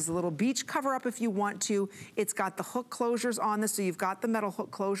wear this as a little beach cover up if you want to. It's got the hook closures on this, so you've got the metal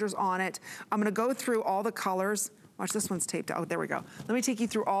hook closures on it. I'm gonna go through all the colors. Watch, this one's taped out. Oh, there we go. Let me take you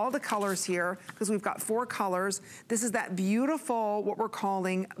through all the colors here, because we've got 4 colors. This is that beautiful, what we're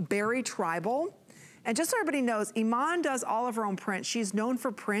calling berry tribal. And just so everybody knows, Iman does all of her own prints. She's known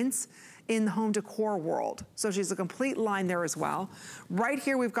for prints in the home decor world. So she's a complete line there as well. Right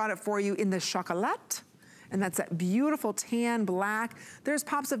here, we've got it for you in the chocolate. And that's that beautiful tan black. There's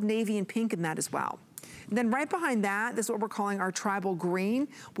pops of navy and pink in that as well. And then right behind that, this is what we're calling our tribal green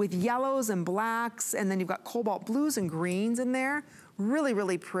with yellows and blacks, and then you've got cobalt blues and greens in there. Really,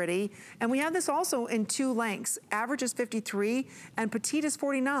 really pretty. And we have this also in 2 lengths. Average is 53 and petite is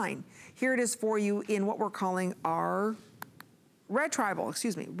 49. Here it is for you in what we're calling our red tribal,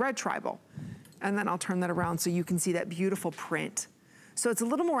 red tribal. And then I'll turn that around so you can see that beautiful print. So it's a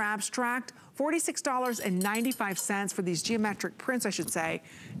little more abstract, $46.95 for these geometric prints, I should say,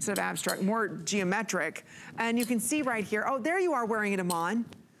 instead of abstract, more geometric. And you can see right here, oh, there you are wearing it, Iman.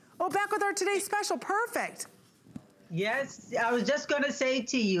 Oh, back with our today's special, perfect. Yes, I was just gonna say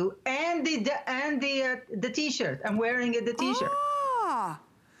to you, and the t-shirt. I'm wearing the t-shirt. Ah,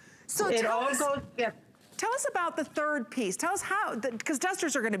 so it all goes together. Tell us about the third piece. Tell us how, because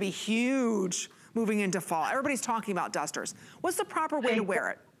dusters are gonna be huge moving into fall. Everybody's talking about dusters. What's the proper way to wear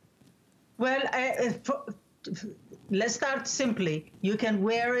it? Well, let's start simply. You can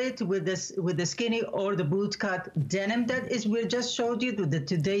wear it with the skinny or the boot cut denim that is we just showed you, the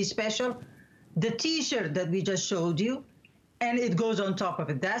today's special, the t-shirt that we just showed you, and it goes on top of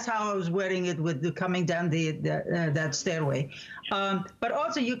it. That's how I was wearing it with the coming down that stairway. But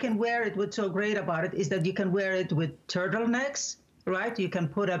also you can wear it. What's so great about it is that you can wear it with turtlenecks, right? You can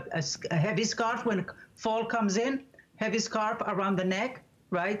put a heavy scarf when fall comes in, heavy scarf around the neck,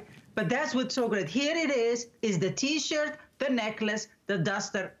 right? But that's what's so great. Here it is the t-shirt, the necklace, the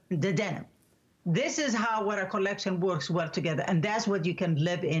duster, the denim. This is how what our collection works well together. And that's what you can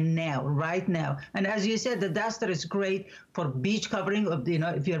live in now, right now. And as you said, the duster is great for beach covering. You know,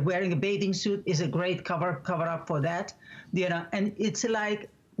 if you're wearing a bathing suit, is a great cover up for that. You know, and it's like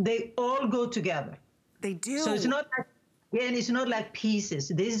they all go together. They do. So it's not like, and it's not like pieces.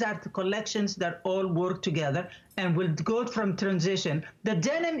 These are the collections that all work together and will go from transition. The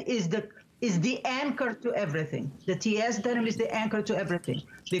denim is the anchor to everything. The TS denim is the anchor to everything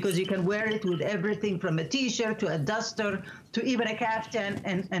because you can wear it with everything from a t-shirt to a duster to even a caftan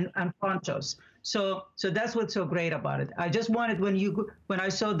and ponchos. So that's what's so great about it. I just wanted when I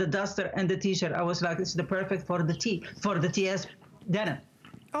saw the duster and the t-shirt, I was like, it's the perfect for the TS denim.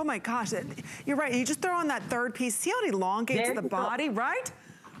 Oh my gosh, you're right. You just throw on that third piece. See how it elongates the body, right?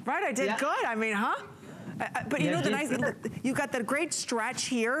 Right, I did good. I mean, huh? But you know, you've got that great stretch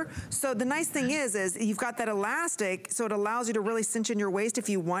here. So the nice thing is you've got that elastic, so it allows you to really cinch in your waist if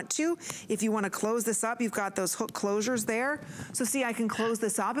you want to. If you want to close this up, you've got those hook closures there. So see, I can close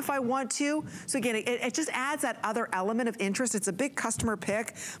this up if I want to. So again, it just adds that other element of interest. It's a big customer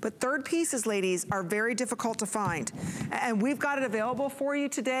pick, but third pieces, ladies, are very difficult to find. And we've got it available for you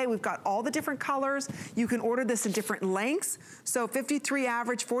today. We've got all the different colors. You can order this in different lengths. So 53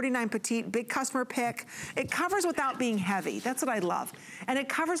 average, 49 petite, big customer pick. It covers without being heavy. That's what I love. And it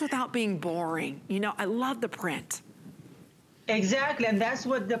covers without being boring. You know, I love the print. Exactly, and that's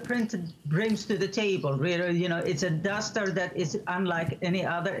what the print brings to the table. Really, you know, it's a duster that is unlike any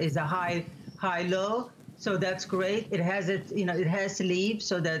other. It's a high-low, so that's great. It has you know, it has sleeves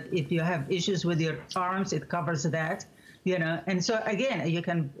so that if you have issues with your arms, it covers that. You know, and so again, you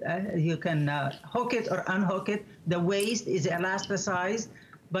can hook it or unhook it. The waist is elasticized.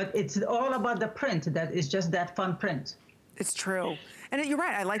 But it's all about the print. That is just that fun print. It's true. And you're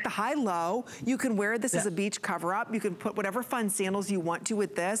right, I like the high-low. You can wear this as a beach cover-up. You can put whatever fun sandals you want to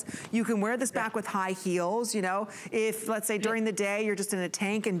with this. You can wear this back with high heels, you know. If, let's say, during the day, you're just in a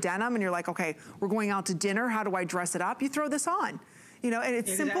tank and denim and you're like, okay, we're going out to dinner, how do I dress it up? You throw this on. You know, and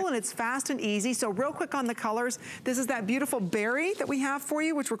it's simple and it's fast and easy. So real quick on the colors, this is that beautiful berry that we have for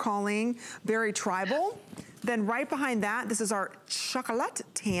you, which we're calling Berry Tribal. Then right behind that, this is our chocolate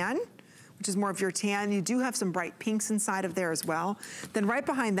tan, which is more of your tan. You do have some bright pinks inside of there as well. Then right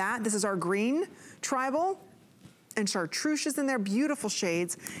behind that, this is our green tribal, and chartreuse is in there, beautiful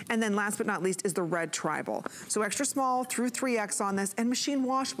shades. And then last but not least is the red tribal. So extra small through 3X on this, and machine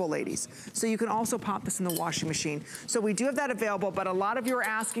washable, ladies. So you can also pop this in the washing machine. So we do have that available, but a lot of you are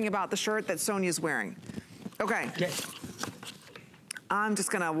asking about the shirt that Sonia's wearing. Okay. I'm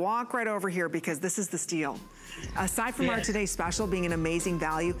just gonna walk right over here because this is the steal. Aside from our today's special being an amazing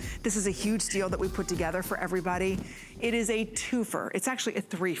value, this is a huge deal that we put together for everybody. It is a twofer. It's actually a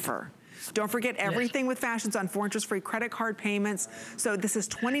threefer. Don't forget everything with Fashions on 4 interest-free credit card payments. So this is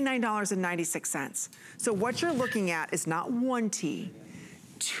 $29.96. So what you're looking at is not one tee,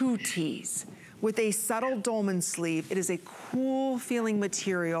 2 tees. With a subtle dolman sleeve. It is a cool feeling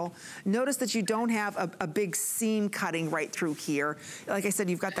material. Notice that you don't have a big seam cutting right through here. Like I said,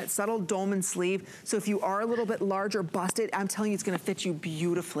 you've got that subtle dolman sleeve. So if you are a little bit larger busted, I'm telling you it's gonna fit you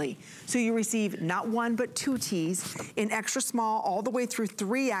beautifully. So you receive not 1, but 2 tees in extra small all the way through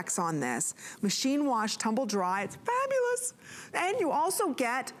 3X on this. Machine wash, tumble dry, it's fabulous. And you also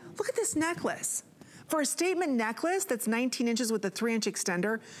get, look at this necklace. For a statement necklace that's 19 inches with a 3-inch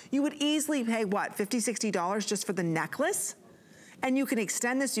extender, you would easily pay, what, $50, $60 just for the necklace? And you can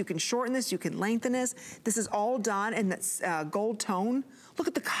extend this, you can shorten this, you can lengthen this. This is all done in that gold tone. Look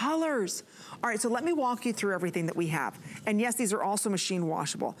at the colors. All right, so let me walk you through everything that we have. And yes, these are also machine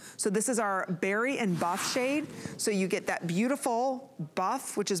washable. So this is our berry and buff shade. So you get that beautiful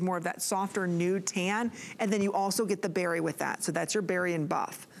buff, which is more of that softer nude tan. And then you also get the berry with that. So that's your berry and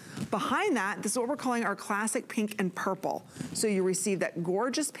buff. Behind that, this is what we're calling our classic pink and purple. So you receive that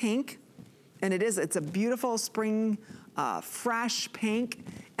gorgeous pink, and it's a beautiful spring, fresh pink,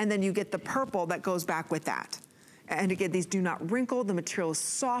 and then you get the purple that goes back with that. And again, these do not wrinkle. The material is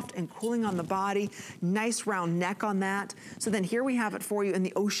soft and cooling on the body. Nice round neck on that. So then here we have it for you in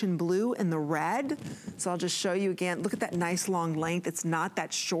the ocean blue and the red. So I'll just show you again. Look at that nice long length. It's not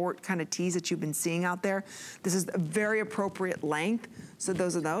that short kind of tees that you've been seeing out there. This is a very appropriate length. So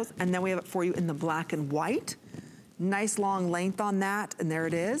those are those. And then we have it for you in the black and white. Nice long length on that, and there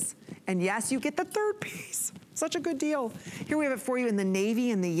it is. And yes, you get the third piece. Such a good deal. Here we have it for you in the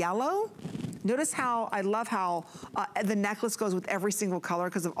navy and the yellow. Notice how, I love how the necklace goes with every single color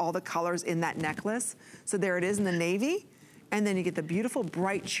because of all the colors in that necklace. So there it is in the navy. And then you get the beautiful,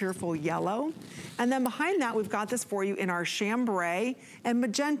 bright, cheerful yellow. And then behind that, we've got this for you in our chambray and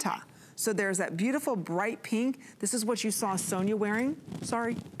magenta. So there's that beautiful, bright pink. This is what you saw Sonia wearing.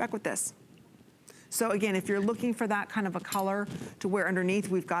 Sorry, back with this. So again, if you're looking for that kind of a color to wear underneath,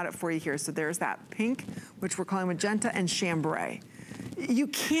 we've got it for you here. So there's that pink, which we're calling magenta and chambray. You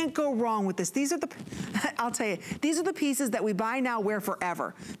can't go wrong with this. These are the, I'll tell you, these are the pieces that we buy now, wear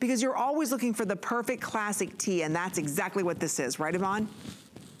forever. Because you're always looking for the perfect classic tee, and that's exactly what this is, right, Iman?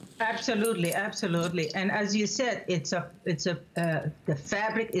 Absolutely, absolutely. And as you said, the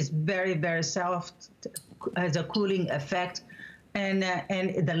fabric is very, very soft, has a cooling effect. And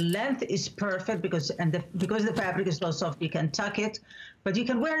the length is perfect because the fabric is so soft, you can tuck it, but you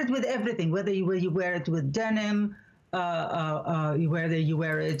can wear it with everything. Whether you wear it with denim, whether you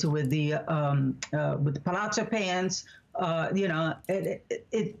wear it with the palazzo pants, you know,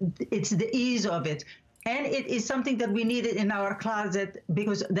 it's the ease of it. And it is something that we needed in our closet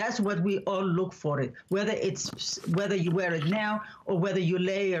because that's what we all look for it, whether you wear it now or whether you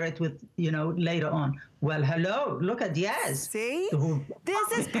layer it with, later on. Well, hello, look at Yaz. See?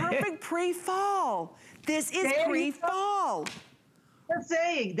 This is perfect pre-fall. This is pre-fall.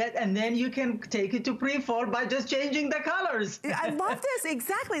 Saying that, and then you can take it to pre-fall by just changing the colors. I love this,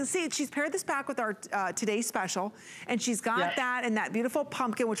 exactly. See, she's paired this back with our today's special, and she's got that and that beautiful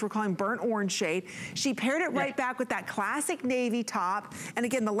pumpkin, which we're calling burnt orange shade. She paired it right back with that classic navy top, and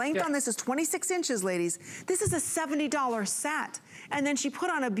again, the length on this is 26 inches, ladies. This is a $70 set. And then she put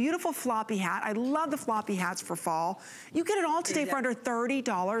on a beautiful floppy hat. I love the floppy hats for fall. You get it all today for under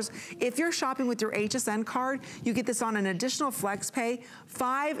 $30. If you're shopping with your HSN card, you get this on an additional flex pay.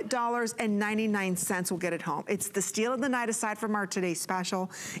 $5.99 will get it home. It's the steal of the night aside from our today's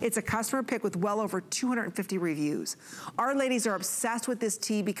special. It's a customer pick with well over 250 reviews. Our ladies are obsessed with this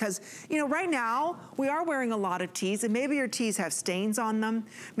tee because, right now we are wearing a lot of tees, and maybe your tees have stains on them.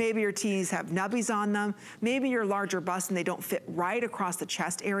 Maybe your tees have nubbies on them. Maybe you're larger bust and they don't fit right across the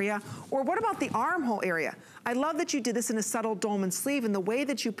chest area. Or what about the armhole area? I love that you did this in a subtle dolman sleeve, and the way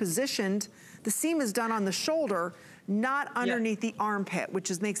that you positioned, the seam is done on the shoulder, not underneath the armpit,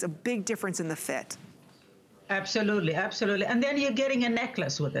 which makes a big difference in the fit. Absolutely, absolutely. And then you're getting a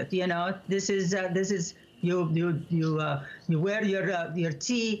necklace with it. This is you wear your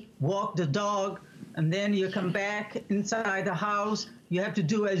tee, walk the dog, and then you come back inside the house. You have to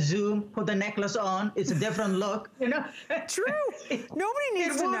do a zoom, put the necklace on. It's a different look. True. Nobody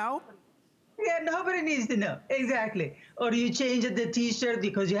needs to know. Yeah, nobody needs to know. Exactly. Or you change the t-shirt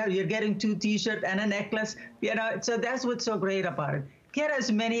because you're getting 2 t-shirts and a necklace. So that's what's so great about it. Get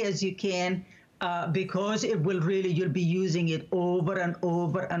as many as you can because you'll be using it over and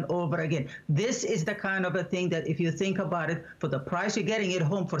over and over again. This is the kind of a thing that if you think about it, for the price you're getting it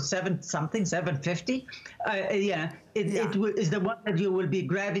home for $750. It is the one that you will be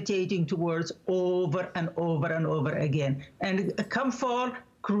gravitating towards over and over and over again. And come fall,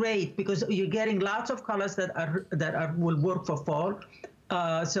 great, because you're getting lots of colors that will work for fall.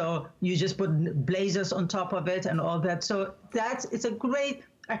 So you just put blazers on top of it and all that. So it's a great,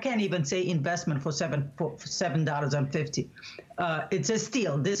 I can't even say investment for $7.50. It's a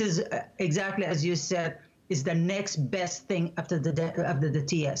steal. This is exactly as you said, is the next best thing after the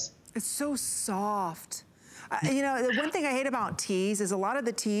TS. It's so soft. The one thing I hate about tees is a lot of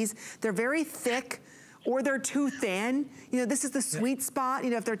the tees, they're very thick, or they're too thin. This is the sweet spot.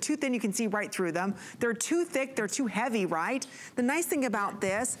 If they're too thin, you can see right through them. They're too thick, they're too heavy, right? The nice thing about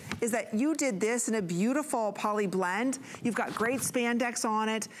this is that you did this in a beautiful poly blend. You've got great spandex on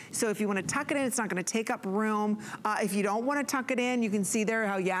it. So if you want to tuck it in, it's not going to take up room. If you don't want to tuck it in, you can see there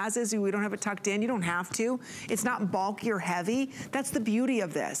how Yaz is. We don't have it tucked in. You don't have to. It's not bulky or heavy. That's the beauty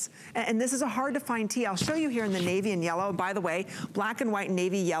of this. And this is a hard to find tee. I'll show you here in the navy and yellow. By the way, black and white and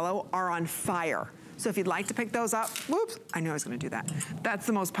navy yellow are on fire. So if you'd like to pick those up, whoops, I knew I was gonna do that. That's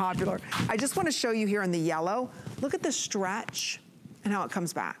the most popular. I just wanna show you here in the yellow, look at the stretch and how it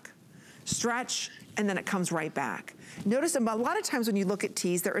comes back. Stretch, and then it comes right back. Notice a lot of times when you look at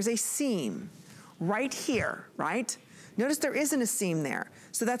tees, there is a seam right here, right? Notice there isn't a seam there.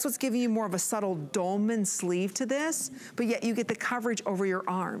 So that's what's giving you more of a subtle dolman sleeve to this, but yet you get the coverage over your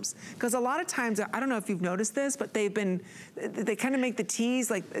arms. Because a lot of times, I don't know if you've noticed this, but they kind of make the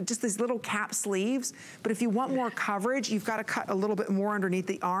tees like just these little cap sleeves. But if you want more coverage, you've got to cut a little bit more underneath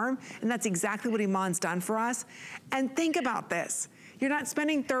the arm. And that's exactly what Iman's done for us. And think about this. You're not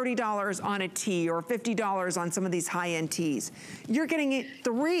spending $30 on a tee or $50 on some of these high-end tees. You're getting it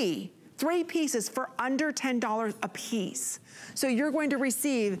three pieces for under $10 a piece. So you're going to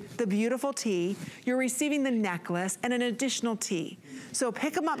receive the beautiful tee, you're receiving the necklace, and an additional tee. So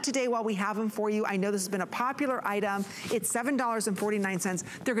pick them up today while we have them for you. I know this has been a popular item. It's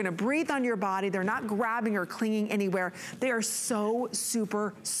 $7.49. They're gonna breathe on your body. They're not grabbing or clinging anywhere. They are so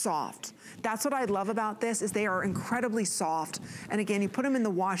super soft. That's what I love about this, is they are incredibly soft. And again, you put them in the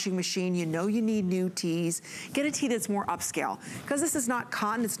washing machine, you know you need new tees. Get a tee that's more upscale. Because this is not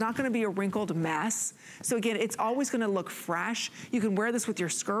cotton, it's not gonna be a wrinkled mess. So again, it's always gonna look fresh. You can wear this with your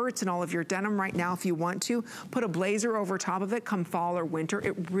skirts and all of your denim right now if you want to. Put a blazer over top of it come fall or winter.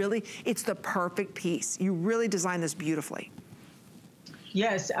 It's the perfect piece. You really designed this beautifully.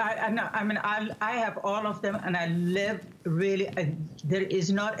 Yes, I have all of them, and I live really. There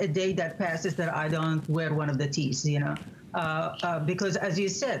is not a day that passes that I don't wear one of the tees, because as you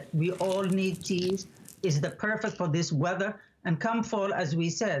said, we all need tees. It's the perfect for this weather. And come fall, as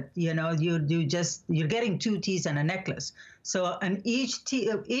we said, you're getting 2 tees and a necklace. So, and each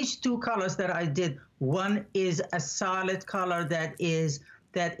 2 colors that I did, one is a solid color that is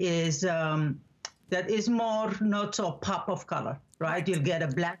that is more not so pop of color, right? You'll get a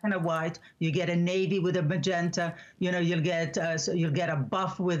black and a white. You get a navy with a magenta. You know, you'll get a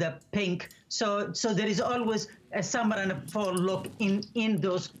buff with a pink. So there is always a summer and a fall look in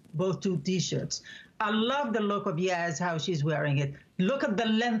those both two T-shirts. I love the look of Yaz, how she's wearing it. Look at the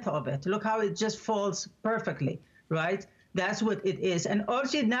length of it. Look how it just falls perfectly, right? That's what it is. And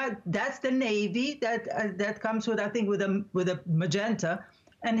also now that's the navy that comes with, I think, with a magenta.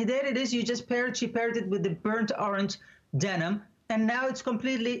 And there it is. She paired it with the burnt orange denim. And now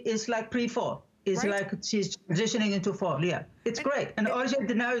it's like pre-fall. It's right. Like she's transitioning into fall. Yeah, it's great. And also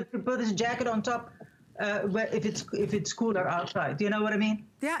now you put this jacket on top if it's cooler outside. Do you know what I mean?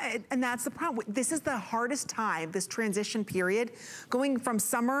 Yeah, and that's the problem. This is the hardest time, this transition period, going from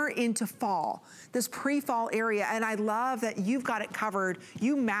summer into fall, this pre-fall area. And I love that you've got it covered.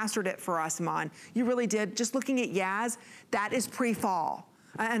 You mastered it for us, Iman. You really did. Just looking at Yaz, that is pre-fall.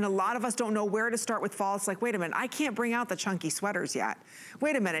 And a lot of us don't know where to start with fall. It's like, wait a minute, I can't bring out the chunky sweaters yet.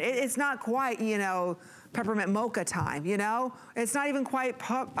 Wait a minute, it's not quite, you know, peppermint mocha time, you know? It's not even quite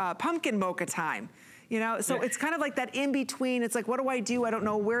pumpkin mocha time. You know, so it's kind of like that in between. It's like, what do? I don't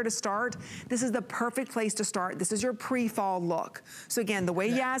know where to start. This is the perfect place to start. This is your pre-fall look. So again, the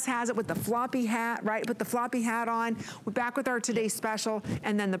way Yaz has it with the floppy hat, right? Put the floppy hat on. We're back with our today's special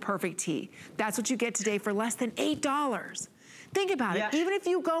and then the perfect tee. That's what you get today for less than $8. Think about it. Even if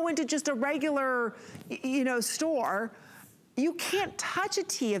you go into just a regular, you know, store, you can't touch a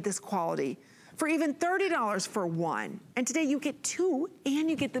tee of this quality for even $30 for one. And today you get two, and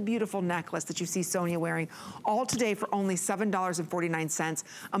you get the beautiful necklace that you see Sonia wearing, all today for only $7.49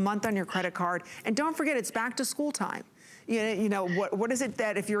 a month on your credit card. And don't forget, it's back to school time. You know, what is it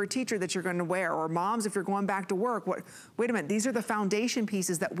that if you're a teacher that you're gonna wear, or moms if you're going back to work, wait a minute, these are the foundation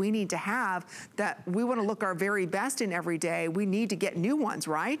pieces that we need to have, that we wanna look our very best in every day. We need to get new ones,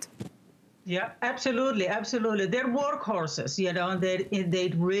 right? Yeah, absolutely, absolutely. They're workhorses, you know,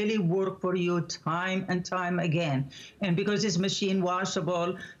 they really work for you time and time again. And because it's machine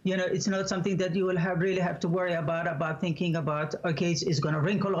washable, you know, it's not something that you will really have to worry about thinking about, okay, it's going to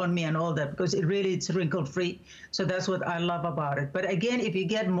wrinkle on me and all that, because it's wrinkle free. So that's what I love about it. But again, if you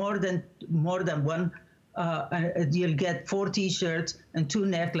get more than one, you'll get 4 T-shirts and 2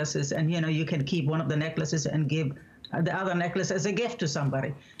 necklaces, and, you know, you can keep one of the necklaces and give the other necklace as a gift to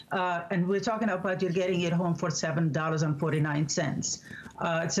somebody. And we're talking about you're getting it home for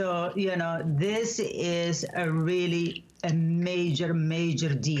 $7.49. So, you know, this is a major,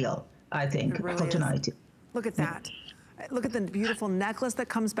 major deal, I think, really for tonight. Look at that. Look at the beautiful necklace that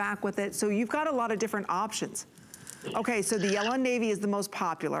comes back with it. So you've got a lot of different options. Okay, so the yellow and navy is the most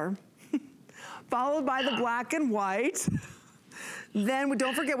popular, followed by the black and white. Then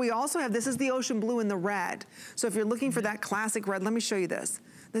don't forget, we also have, this is the ocean blue and the red. So if you're looking for that classic red, let me show you this.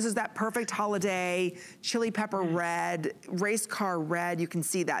 This is that perfect holiday, chili pepper red, race car red. You can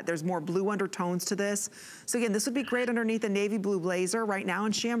see that. There's more blue undertones to this. So again, this would be great underneath a navy blue blazer right now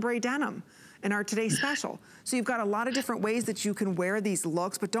in chambray denim in our today's special. So you've got a lot of different ways that you can wear these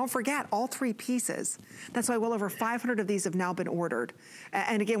looks, but don't forget all 3 pieces. That's why well over 500 of these have now been ordered.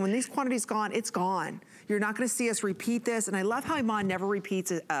 And again, when these quantities gone, it's gone. You're not gonna see us repeat this. And I love how Iman never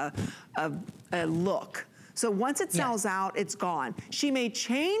repeats a look. So once it sells out, it's gone. She may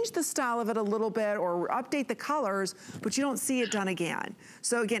change the style of it a little bit or update the colors, but you don't see it done again.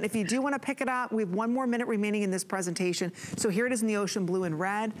 So again, if you do want to pick it up, we have 1 more minute remaining in this presentation. So here it is in the ocean blue and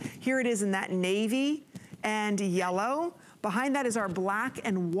red. Here it is in that navy and yellow. Behind that is our black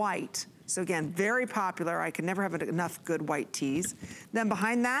and white. So again, very popular. I can never have enough good white tees. Then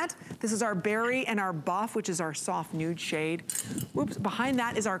behind that, this is our berry and our buff, which is our soft nude shade. Whoops, behind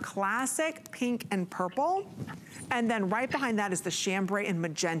that is our classic pink and purple. And then right behind that is the chambray and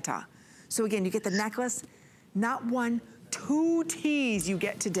magenta. So again, you get the necklace, not 1, 2 tees you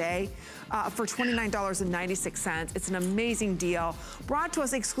get today for $29.96. It's an amazing deal. Brought to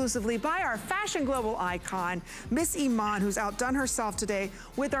us exclusively by our fashion global icon, Miss Iman, who's outdone herself today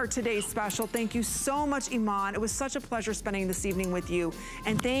with our today's special. Thank you so much, Iman. It was such a pleasure spending this evening with you.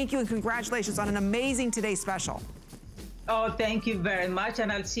 And thank you and congratulations on an amazing today's special. Oh, thank you very much.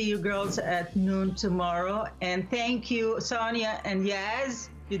 And I'll see you girls at noon tomorrow. And thank you, Sonia and Yaz.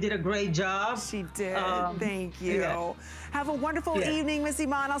 You did a great job. She did. Thank you. Yeah. Have a wonderful evening, Miss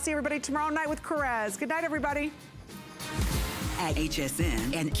Iman. I'll see everybody tomorrow night with Perez. Good night, everybody. At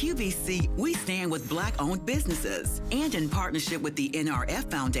HSN and QVC, we stand with Black-owned businesses. And in partnership with the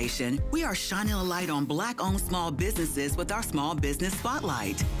NRF Foundation, we are shining a light on Black-owned small businesses with our Small Business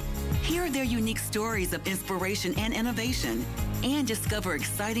Spotlight. Hear their unique stories of inspiration and innovation, and discover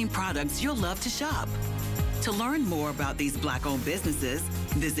exciting products you'll love to shop. To learn more about these Black-owned businesses,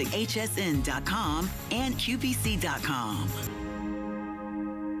 visit hsn.com and qvc.com.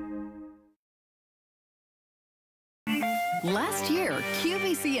 Last year,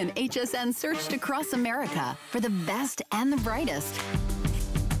 QVC and HSN searched across America for the best and the brightest.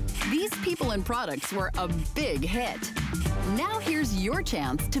 These people and products were a big hit. Now here's your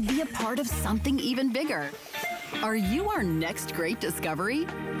chance to be a part of something even bigger. Are you our next great discovery?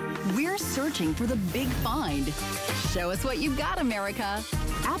 We're searching for the big find. Show us what you've got, America.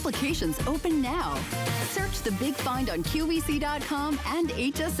 Applications open now. Search the big find on QVC.com and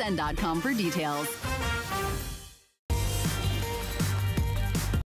HSN.com for details.